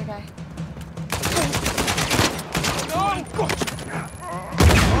 there's another guy.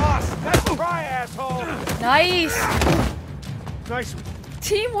 Boss, that's right, asshole. Nice. Nice one.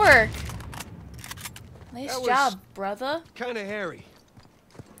 Teamwork. Nice That job, was brother. Kind of hairy.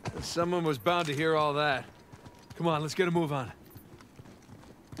 Someone was bound to hear all that. Come on, let's get a move on.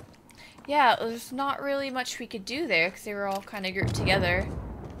 Yeah, there's not really much we could do there because they were all kind of grouped together.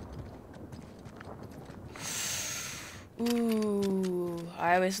 Ooh,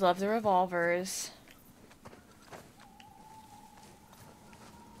 I always love the revolvers.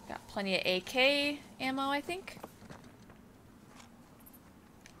 Got plenty of AK ammo, I think.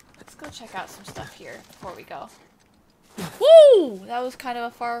 Let's go check out some stuff here before we go. Woo! That was kind of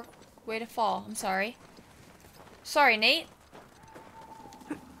a far way to fall. I'm sorry. Sorry, Nate.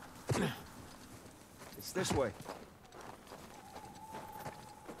 It's this way.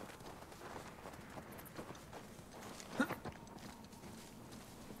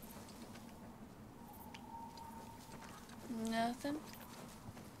 Nothing.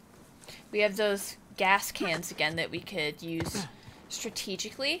 We have those gas cans again that we could use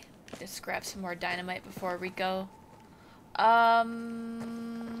strategically. Just grab some more dynamite before we go.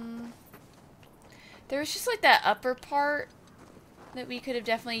 There's just like that upper part that we could have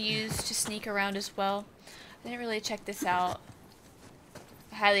definitely used to sneak around as well. I didn't really check this out.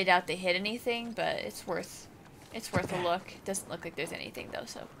 I highly doubt they hit anything, but it's worth a look. It doesn't look like there's anything though,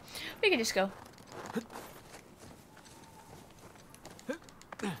 so we can just go.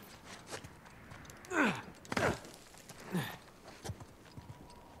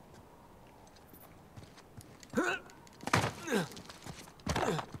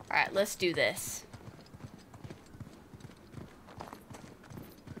 Alright, let's do this.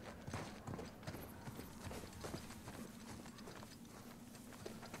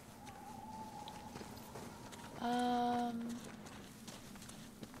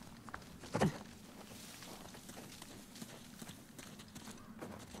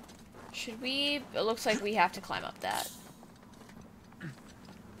 Should we? It looks like we have to climb up that. Do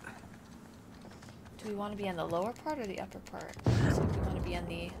we want to be on the lower part or the upper part? Looks like we want to be on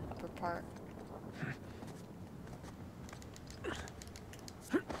the upper part.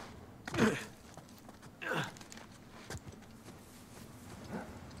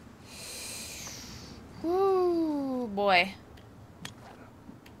 Woo, boy.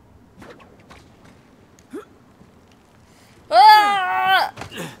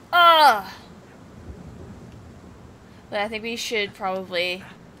 But I think we should probably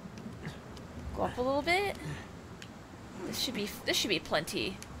go up a little bit. This should be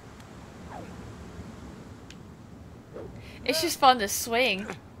plenty. It's just fun to swing.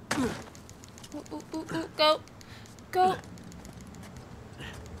 Ooh, ooh, ooh, ooh, go, go.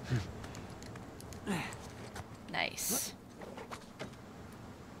 Nice.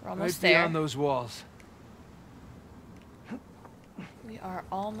 We're almost there. Beyond those walls. We are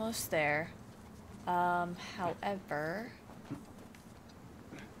almost there. However...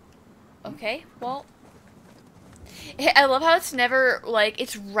 Okay, well... I love how it's never, like,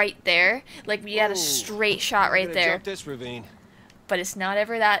 it's right there. Like, we got a straight shot right there. Jump this ravine. But it's not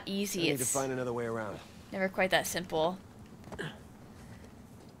ever that easy. I need It's to find another way around. never quite that simple.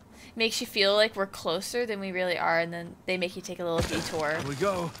 Makes you feel like we're closer than we really are, and then they make you take a little detour. Here we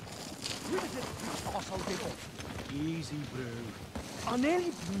go. Easy, bro. I nearly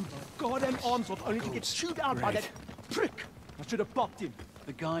blew my goddamn arms off only to get chewed out by that prick. I should have popped him.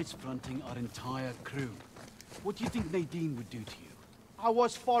 The guys fronting our entire crew. What do you think Nadine would do to you? I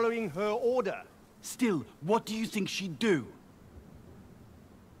was following her order. Still, what do you think she'd do?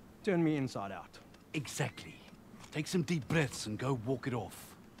 Turn me inside out. Exactly. Take some deep breaths and go walk it off.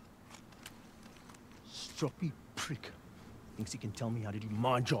 Stroppy prick. Thinks he can tell me how to do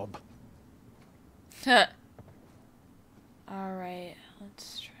my job. Alright,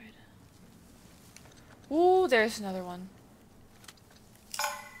 let's try to... Ooh, there's another one.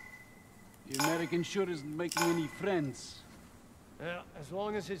 The American sure isn't making any friends. Yeah, as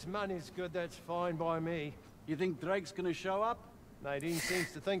long as his money's good, that's fine by me. You think Drake's gonna show up? Nadine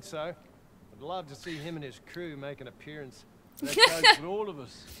seems to think so. I'd love to see him and his crew make an appearance. That goes for all of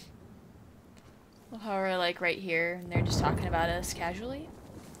us. Well, how we're like right here, and they're just talking about us casually.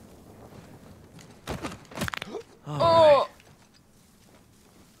 Oh!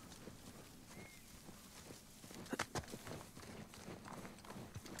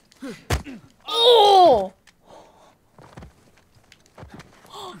 Oh!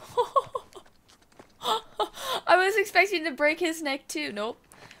 I was expecting to break his neck too. Nope.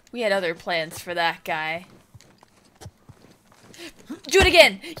 We had other plans for that guy. Do it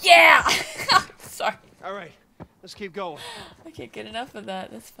again! Yeah! Sorry. All right, let's keep going. I can't get enough of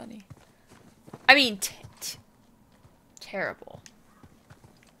that. That's funny. I mean, terrible.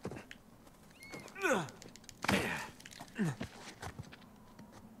 Look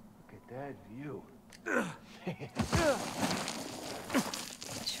at that view.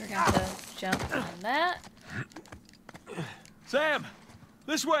 Sure got to jump on that. Sam!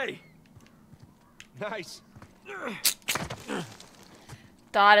 This way! Nice.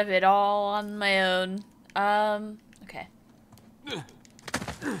 Thought of it all on my own. Okay.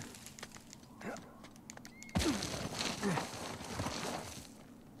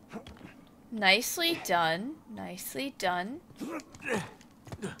 Nicely done. Nicely done.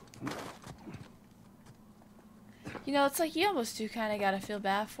 You know, it's like you almost do kind of gotta feel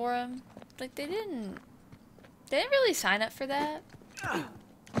bad for him. Like they didn't really sign up for that.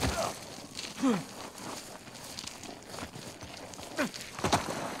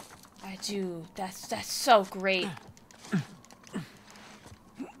 I do. That's so great.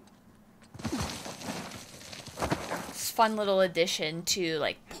 It's a fun little addition to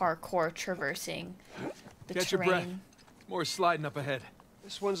like parkour traversing the Catch terrain. your breath. More sliding up ahead.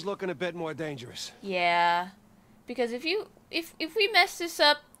 This one's looking a bit more dangerous. Yeah, because if we mess this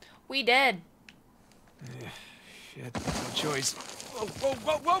up, we dead. Shit, no choice. Whoa, whoa,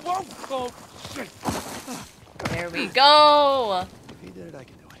 whoa, whoa, whoa! Oh, shit. There we go. If he did it, I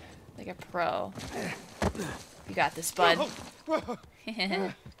can do it. Like a pro. You got this, bud. Whoa.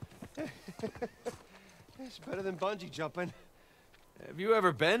 It's better than bungee jumping. Have you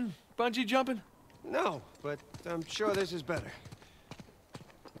ever been bungee jumping? No, but I'm sure this is better.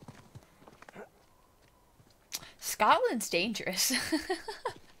 Scotland's dangerous.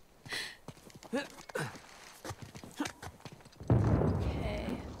 Okay.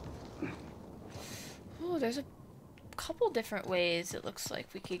 Oh, there's a couple different ways it looks like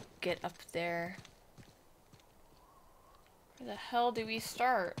we could get up there. Where the hell do we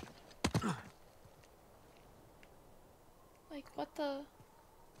start? Like, what the...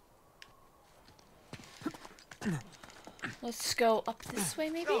 Let's go up this way,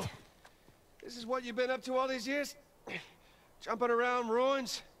 maybe? So, this is what you've been up to all these years? Jumping around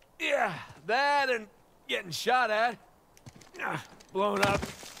ruins? Yeah, that and getting shot at. Blown up.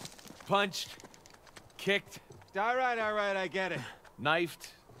 Punched. Kicked. All right, I get it.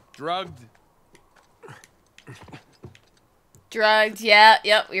 Knifed. Drugged. Drugged, yeah,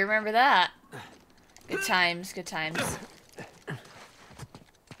 yep, we remember that. Good times, good times.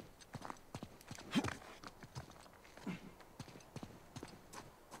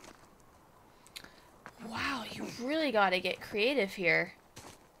 Wow, you really gotta get creative here.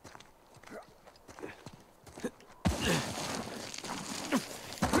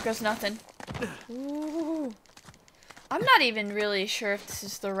 There goes nothing. Ooh. I'm not even really sure if this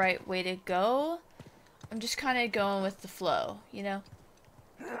is the right way to go. I'm just kind of going with the flow, you know?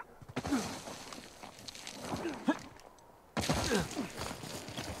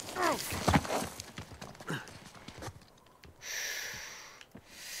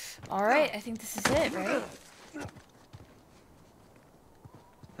 Alright, I think this is it, right?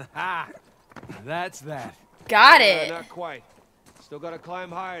 Ha! That's that. Got it! Not quite. Still gotta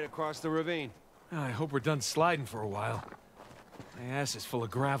climb higher to cross the ravine. I hope we're done sliding for a while. My ass is full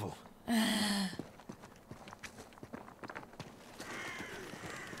of gravel.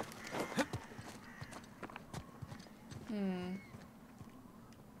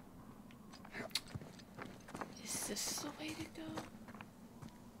 Is this the way to go?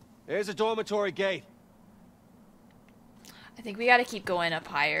 There's a dormitory gate. I think we gotta keep going up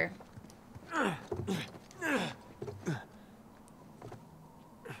higher.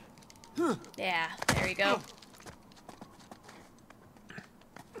 Yeah, there we go.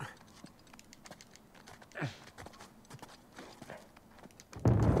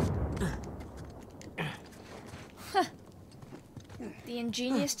 Huh. The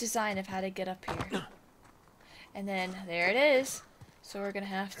ingenious design of how to get up here. And then there it is. So we're gonna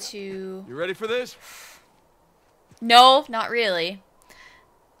have to... You ready for this? No, not really.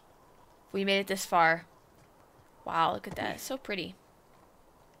 We made it this far. Wow, look at that. It's so pretty.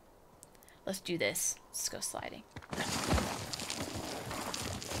 Let's do this. Let's go sliding.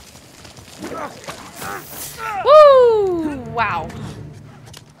 Woo! Wow.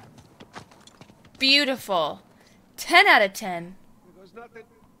 Beautiful. 10 out of 10. There goes nothing.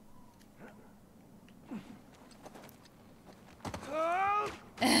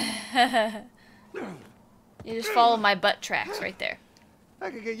 You just follow my butt tracks right there.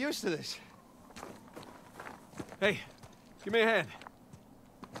 I could get used to this. Hey, give me a hand.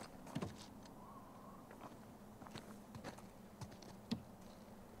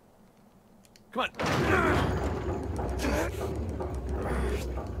 Come on.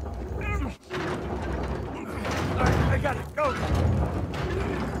 All right, I got it. Go.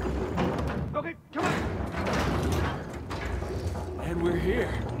 Okay, come on. And we're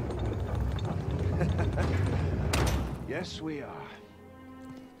here. Yes, we are.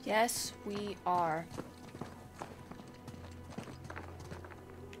 Yes, we are.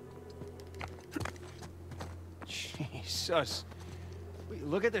 sus. Wait,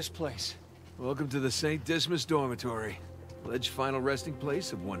 look at this place. Welcome to the St. Dismas Dormitory. Alleged final resting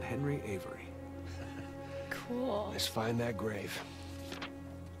place of one Henry Avery. Cool. Let's find that grave.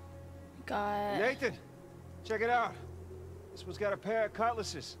 Got... Nathan, check it out. This one's got a pair of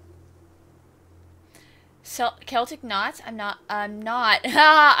cutlasses. Celtic knots? I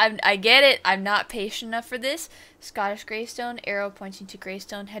get it. I'm not patient enough for this. Scottish gravestone, arrow pointing to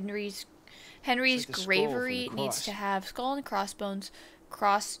gravestone. Henry's gravery needs to have skull and crossbones,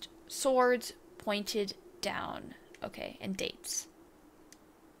 crossed swords pointed down. Okay, and dates.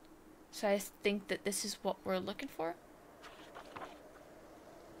 So I think that this is what we're looking for.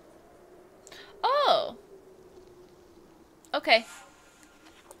 Oh! Okay.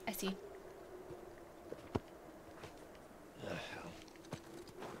 I see.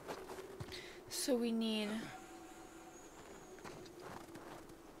 So we need...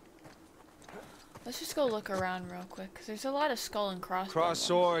 Let's just go look around real quick, because there's a lot of skull and crossbones. Cross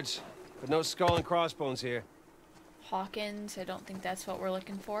swords, but no skull and crossbones here. Hawkins, I don't think that's what we're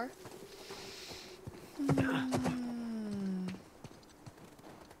looking for. Hey,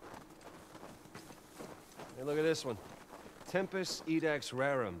 look at this one. Tempus Edax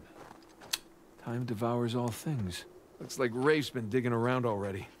Rerum. Time devours all things. Looks like Rafe's been digging around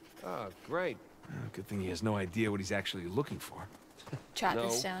already. Oh, great. Good thing he has no idea what he's actually looking for. Jot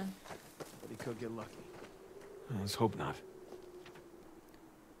this down. But he could get lucky. Let's hope not.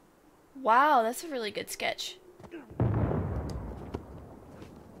 Wow, that's a really good sketch.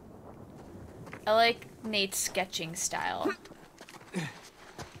 I like Nate's sketching style.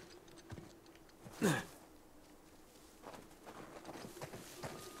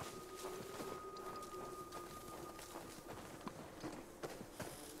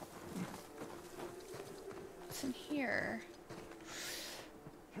 What's in here?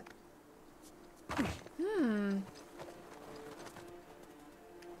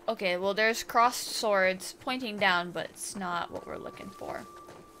 Okay, well there's crossed swords pointing down, but it's not what we're looking for.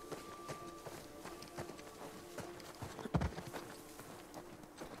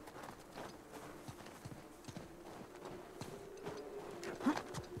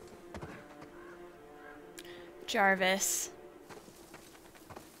 Jarvis.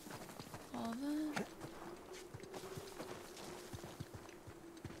 All that.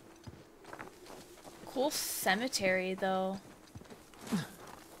 Cool cemetery, though.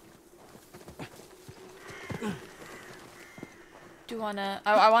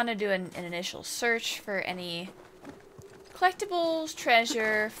 I want to do an initial search for any collectibles,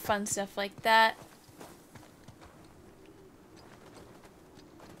 treasure, fun stuff like that.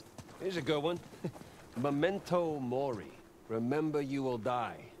 Here's a good one. Memento mori. Remember you will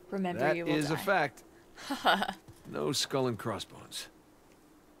die. Remember you will die. That is a fact. No skull and crossbones.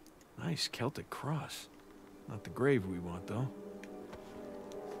 Nice Celtic cross. Not the grave we want, though.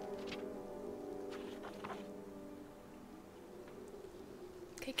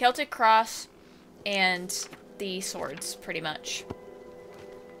 Okay, Celtic cross and the swords, pretty much.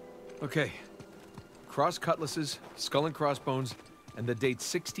 Okay. Cross cutlasses, skull and crossbones, and the date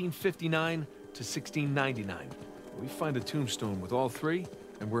 1659 to 1699. We find a tombstone with all three,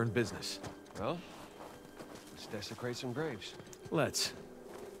 and we're in business. Well, let's desecrate some graves. Let's.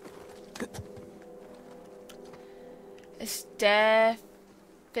 It's definitely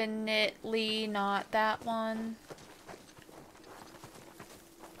not that one.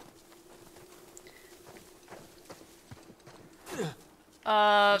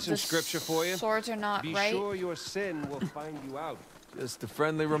 Some scripture for you. Swords are not right. Be sure your sin will find you out. Just a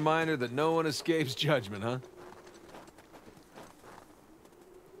friendly reminder that no one escapes judgment, huh?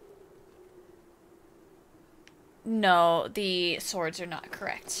 No, the swords are not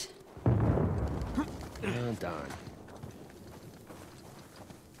correct. Oh, darn.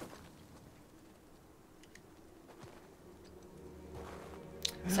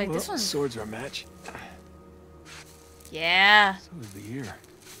 It's like this one's... Swords are a match. Yeah. So is the ear.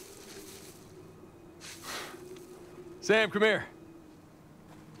 Sam, come here.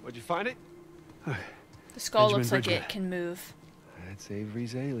 Where'd you find it? The skull Benjamin looks like Bridgman. it can move. That's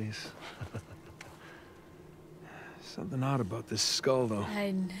Avery's alias. Something odd about this skull, though.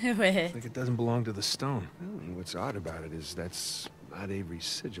 I knew it. Like it doesn't belong to the stone. Well, what's odd about it is that's not Avery's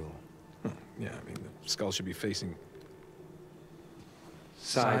sigil. Huh. Yeah, I mean, the skull should be facing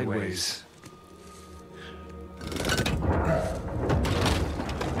sideways.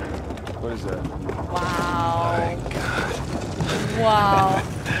 What is that? Wow. My God. Wow.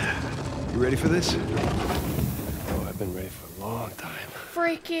 You ready for this? Oh, I've been ready for a long time.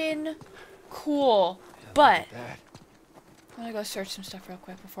 Freaking cool. But I'm gonna go search some stuff real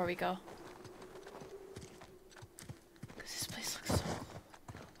quick before we go.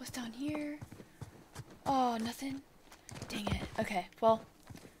 here? Oh, nothing? Dang it. Okay, well.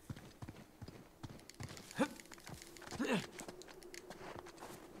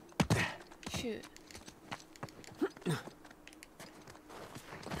 Shoot.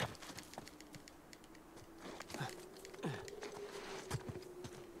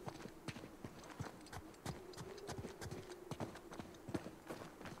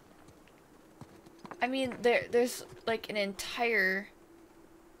 I mean, there's like an entire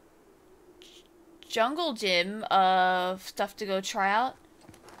jungle gym of stuff to go try out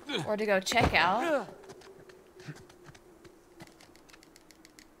or to go check out.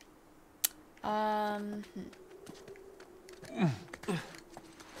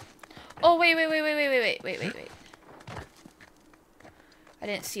 Oh, wait. I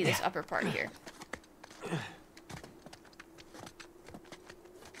didn't see this upper part here.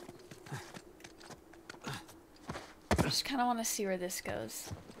 I just kind of want to see where this goes.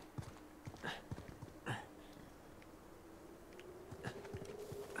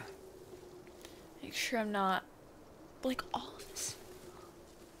 Make sure I'm not... Like, all of this...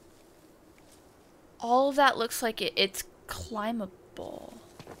 All of that looks like it's climbable.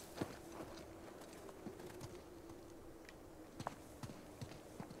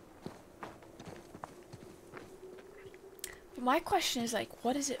 But my question is, like,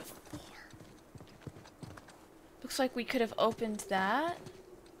 what is it for? Looks like we could have opened that.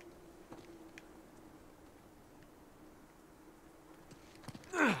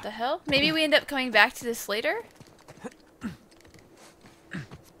 What the hell? Maybe we end up coming back to this later?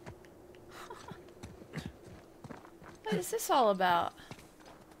 What is this all about?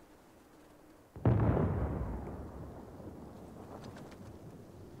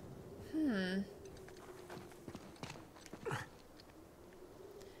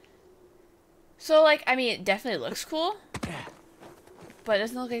 So, like, I mean, it definitely looks cool. But it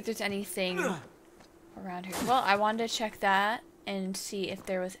doesn't look like there's anything around here. Well, I wanted to check that and see if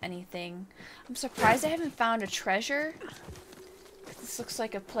there was anything. I'm surprised I haven't found a treasure. This looks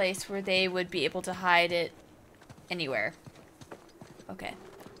like a place where they would be able to hide it anywhere. Okay.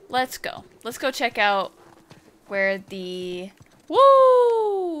 Let's go. Let's go check out where the...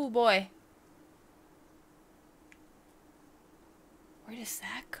 Woo! Boy. Where does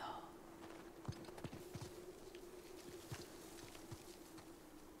that go?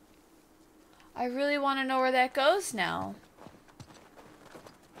 I really want to know where that goes now.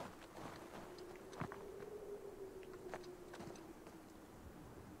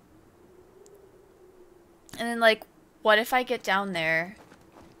 And then, like, what if I get down there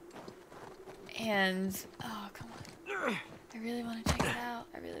and... Oh, come on. I really want to check it out.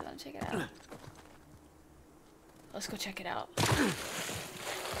 I really want to check it out. Let's go check it out.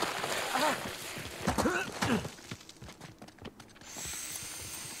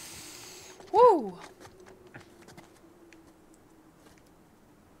 Woo!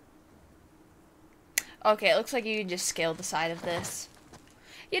 Okay, it looks like you can just scale the side of this.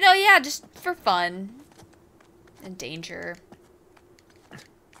 You know, yeah, just for fun. And danger.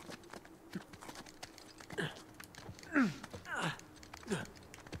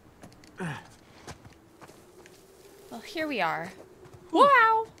 Well, here we are.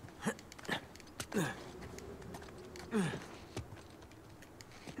 Wow!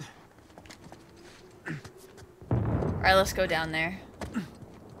 Alright, let's go down there.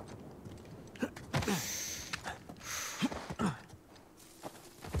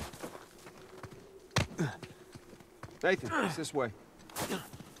 Nathan, it's this way.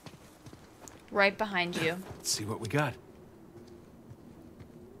 Right behind you. Let's see what we got.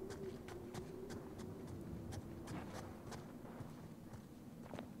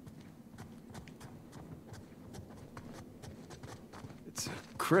 It's a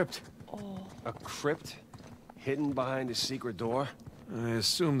crypt. Oh. A crypt? Hidden behind a secret door? I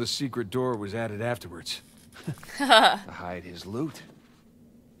assume the secret door was added afterwards. To hide his loot.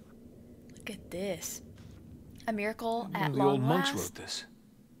 Look at this. A miracle One at of the long old monks last. wrote this.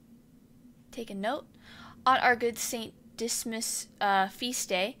 Take a note. On our good Saint Dismas feast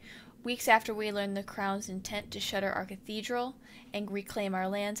day, weeks after we learned the crown's intent to shutter our cathedral and reclaim our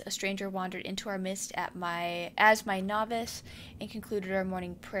lands, a stranger wandered into our midst as my novice and concluded our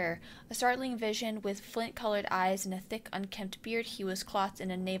morning prayer. A startling vision with flint-colored eyes and a thick, unkempt beard, he was clothed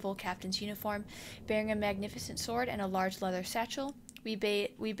in a naval captain's uniform, bearing a magnificent sword and a large leather satchel. We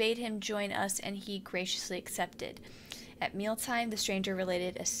bade him join us, and he graciously accepted. At mealtime, the stranger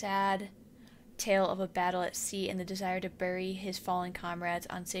related a sad tale of a battle at sea and the desire to bury his fallen comrades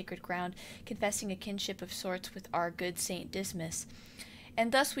on sacred ground, confessing a kinship of sorts with our good Saint Dismas.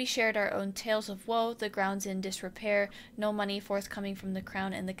 And thus we shared our own tales of woe, the grounds in disrepair, no money forthcoming from the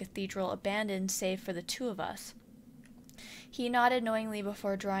crown, and the cathedral abandoned save for the two of us. He nodded knowingly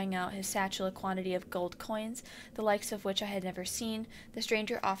before drawing out his satchel a quantity of gold coins, the likes of which I had never seen. The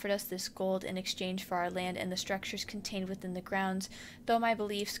stranger offered us this gold in exchange for our land and the structures contained within the grounds. Though my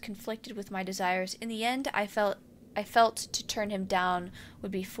beliefs conflicted with my desires, in the end I felt to turn him down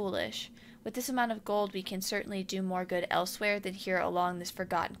would be foolish. With this amount of gold we can certainly do more good elsewhere than here along this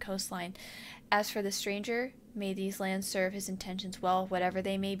forgotten coastline. As for the stranger, may these lands serve his intentions well, whatever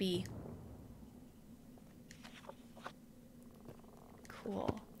they may be.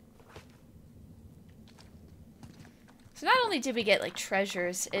 Cool. So not only did we get like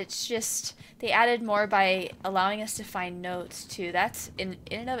treasures, it's just they added more by allowing us to find notes too. That's in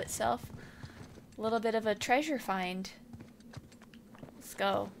and of itself a little bit of a treasure find. Let's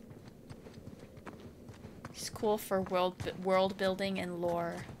go. It's cool for world building and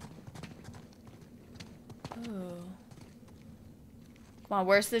lore. Ooh. Come on,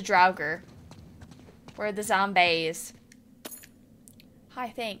 where's the Draugr? Where are the zombies? Hi,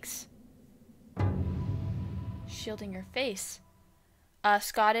 thanks. Shielding your face.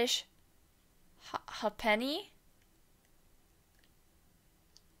 Scottish Ha'penny?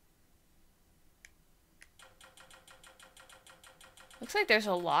 Looks like there's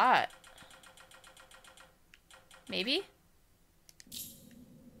a lot. Maybe?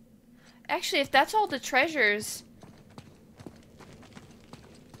 Actually, if that's all the treasures...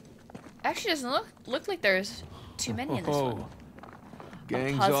 Actually, doesn't look like there's too many in this one.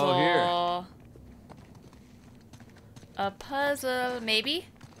 Gang's all here. A puzzle, maybe?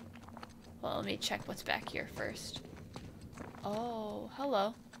 Well, let me check what's back here first. Oh,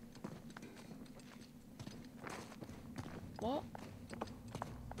 hello. What?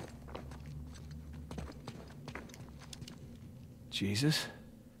 Jesus.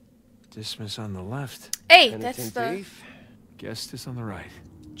 Dismiss on the left. Hey, that's the... thief. Gestis on the right.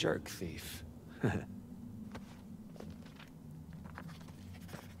 Jerk thief.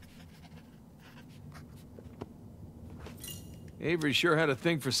 Avery sure had a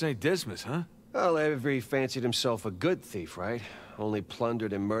thing for St. Dismas, huh? Well, Avery fancied himself a good thief, right? Only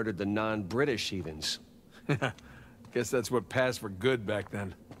plundered and murdered the non-British heathens. Guess that's what passed for good back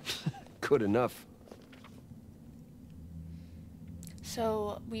then. Good enough.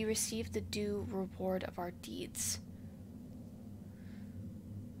 So, we received the due reward of our deeds.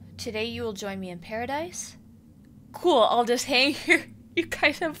 Today you will join me in paradise? Cool, I'll just hang here. You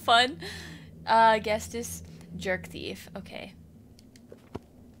guys have fun. Guess this jerk thief. Okay.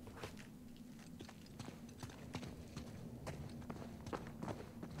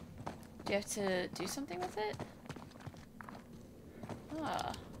 Do you have to do something with it?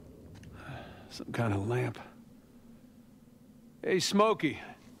 Ah. Some kind of lamp. Hey, Smokey.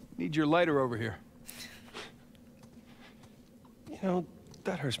 Need your lighter over here. You know,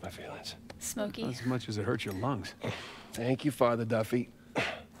 that hurts my feelings. Smokey. Not as much as it hurts your lungs. Thank you, Father Duffy.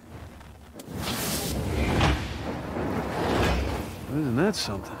 Isn't that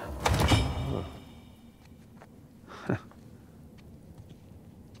something?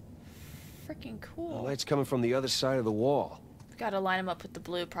 Freaking The cool. light's coming from the other side of the wall. Gotta line them up with the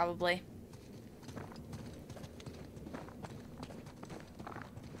blue, probably.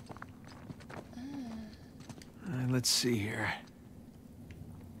 Let's see here.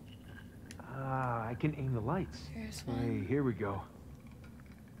 Ah, I can aim the lights. Here's one. Hey, here we go.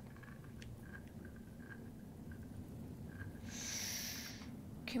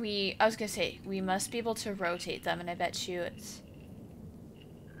 Can we... I was gonna say, we must be able to rotate them, and I bet you it's...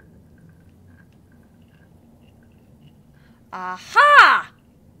 Aha!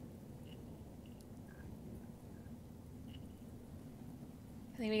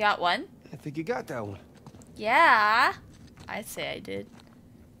 I think we got one. I think you got that one. Yeah, I'd say I did.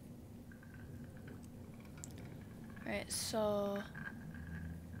 Alright, so...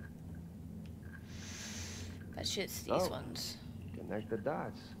 Bet you it's these ones. Connect the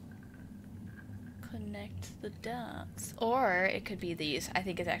dots. Connect the dots. Or it could be these. I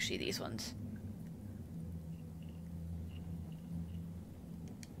think it's actually these ones.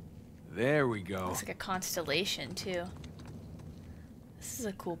 There we go. Looks like a constellation, too. This is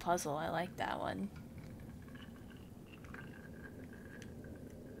a cool puzzle. I like that one.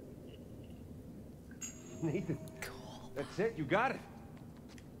 Nathan. Cool. That's it. You got it.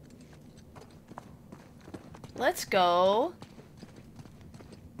 Let's go.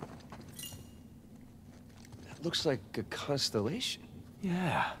 That looks like a constellation.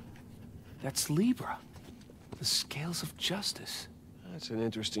 Yeah. That's Libra. The scales of justice. That's an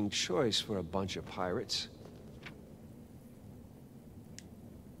interesting choice for a bunch of pirates.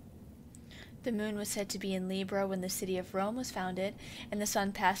 The moon was said to be in Libra when the city of Rome was founded, and the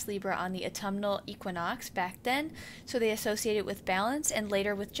sun passed Libra on the autumnal equinox back then, so they associate it with balance and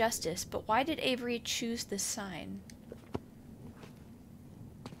later with justice. But why did Avery choose this sign?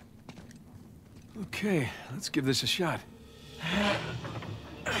 Okay, let's give this a shot.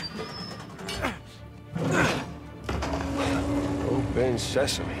 Open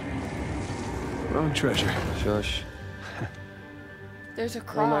sesame. Wrong treasure. Shush. There's a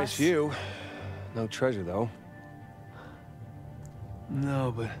cross. Well, nice view. No treasure, though.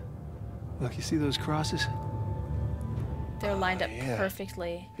 No, but look, you see those crosses? They're lined up yeah.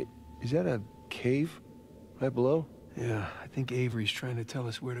 perfectly. Hey, is that a cave right below? Yeah, I think Avery's trying to tell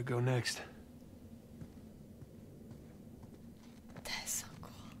us where to go next. That's so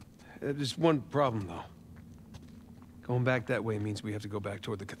cool. There's one problem, though. Going back that way means we have to go back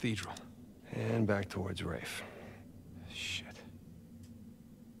toward the cathedral. And back towards Rafe. Shit.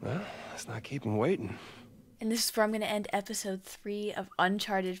 Well, let's not keep him waiting. And this is where I'm going to end episode 3 of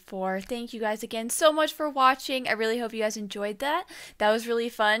Uncharted 4. Thank you guys again so much for watching. I really hope you guys enjoyed that. That was really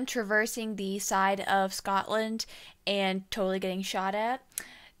fun, traversing the side of Scotland and totally getting shot at.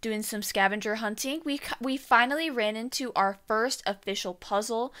 Doing some scavenger hunting. We finally ran into our first official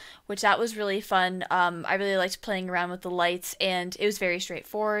puzzle, which that was really fun. I really liked playing around with the lights, and it was very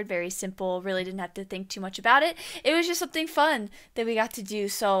straightforward, very simple. Really didn't have to think too much about it. It was just something fun that we got to do.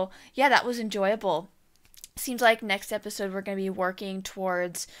 So yeah, that was enjoyable. Seems like next episode we're going to be working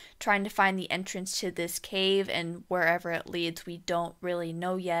towards trying to find the entrance to this cave, and wherever it leads we don't really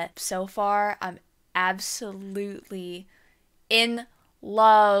know yet. So far I'm absolutely in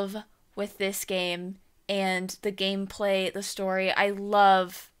love with this game and the gameplay, the story. I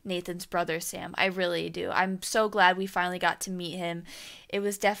love Nathan's brother Sam. I really do. I'm so glad we finally got to meet him. It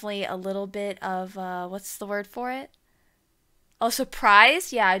was definitely a little bit of what's the word for it? Oh,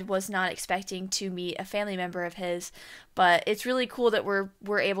 surprise? Yeah, I was not expecting to meet a family member of his, but it's really cool that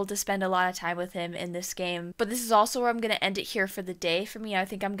we're able to spend a lot of time with him in this game. But this is also where I'm going to end it here for the day for me. I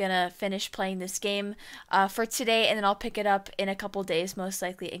think I'm going to finish playing this game for today, and then I'll pick it up in a couple days most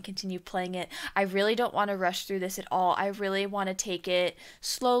likely and continue playing it. I really don't want to rush through this at all. I really want to take it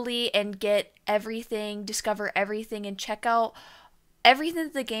slowly and get everything, discover everything, and check out everything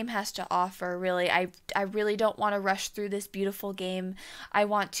that the game has to offer. Really, I really don't want to rush through this beautiful game. I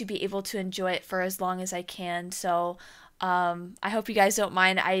want to be able to enjoy it for as long as I can. So I hope you guys don't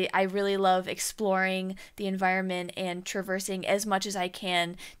mind. I really love exploring the environment and traversing as much as I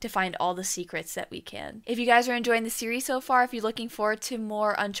can to find all the secrets that we can. If you guys are enjoying the series so far, if you're looking forward to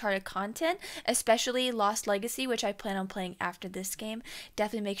more Uncharted content, especially Lost Legacy, which I plan on playing after this game,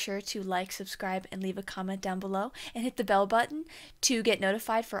 definitely make sure to like, subscribe, and leave a comment down below, and hit the bell button to get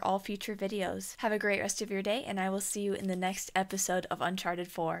notified for all future videos. Have a great rest of your day, and I will see you in the next episode of Uncharted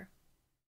 4.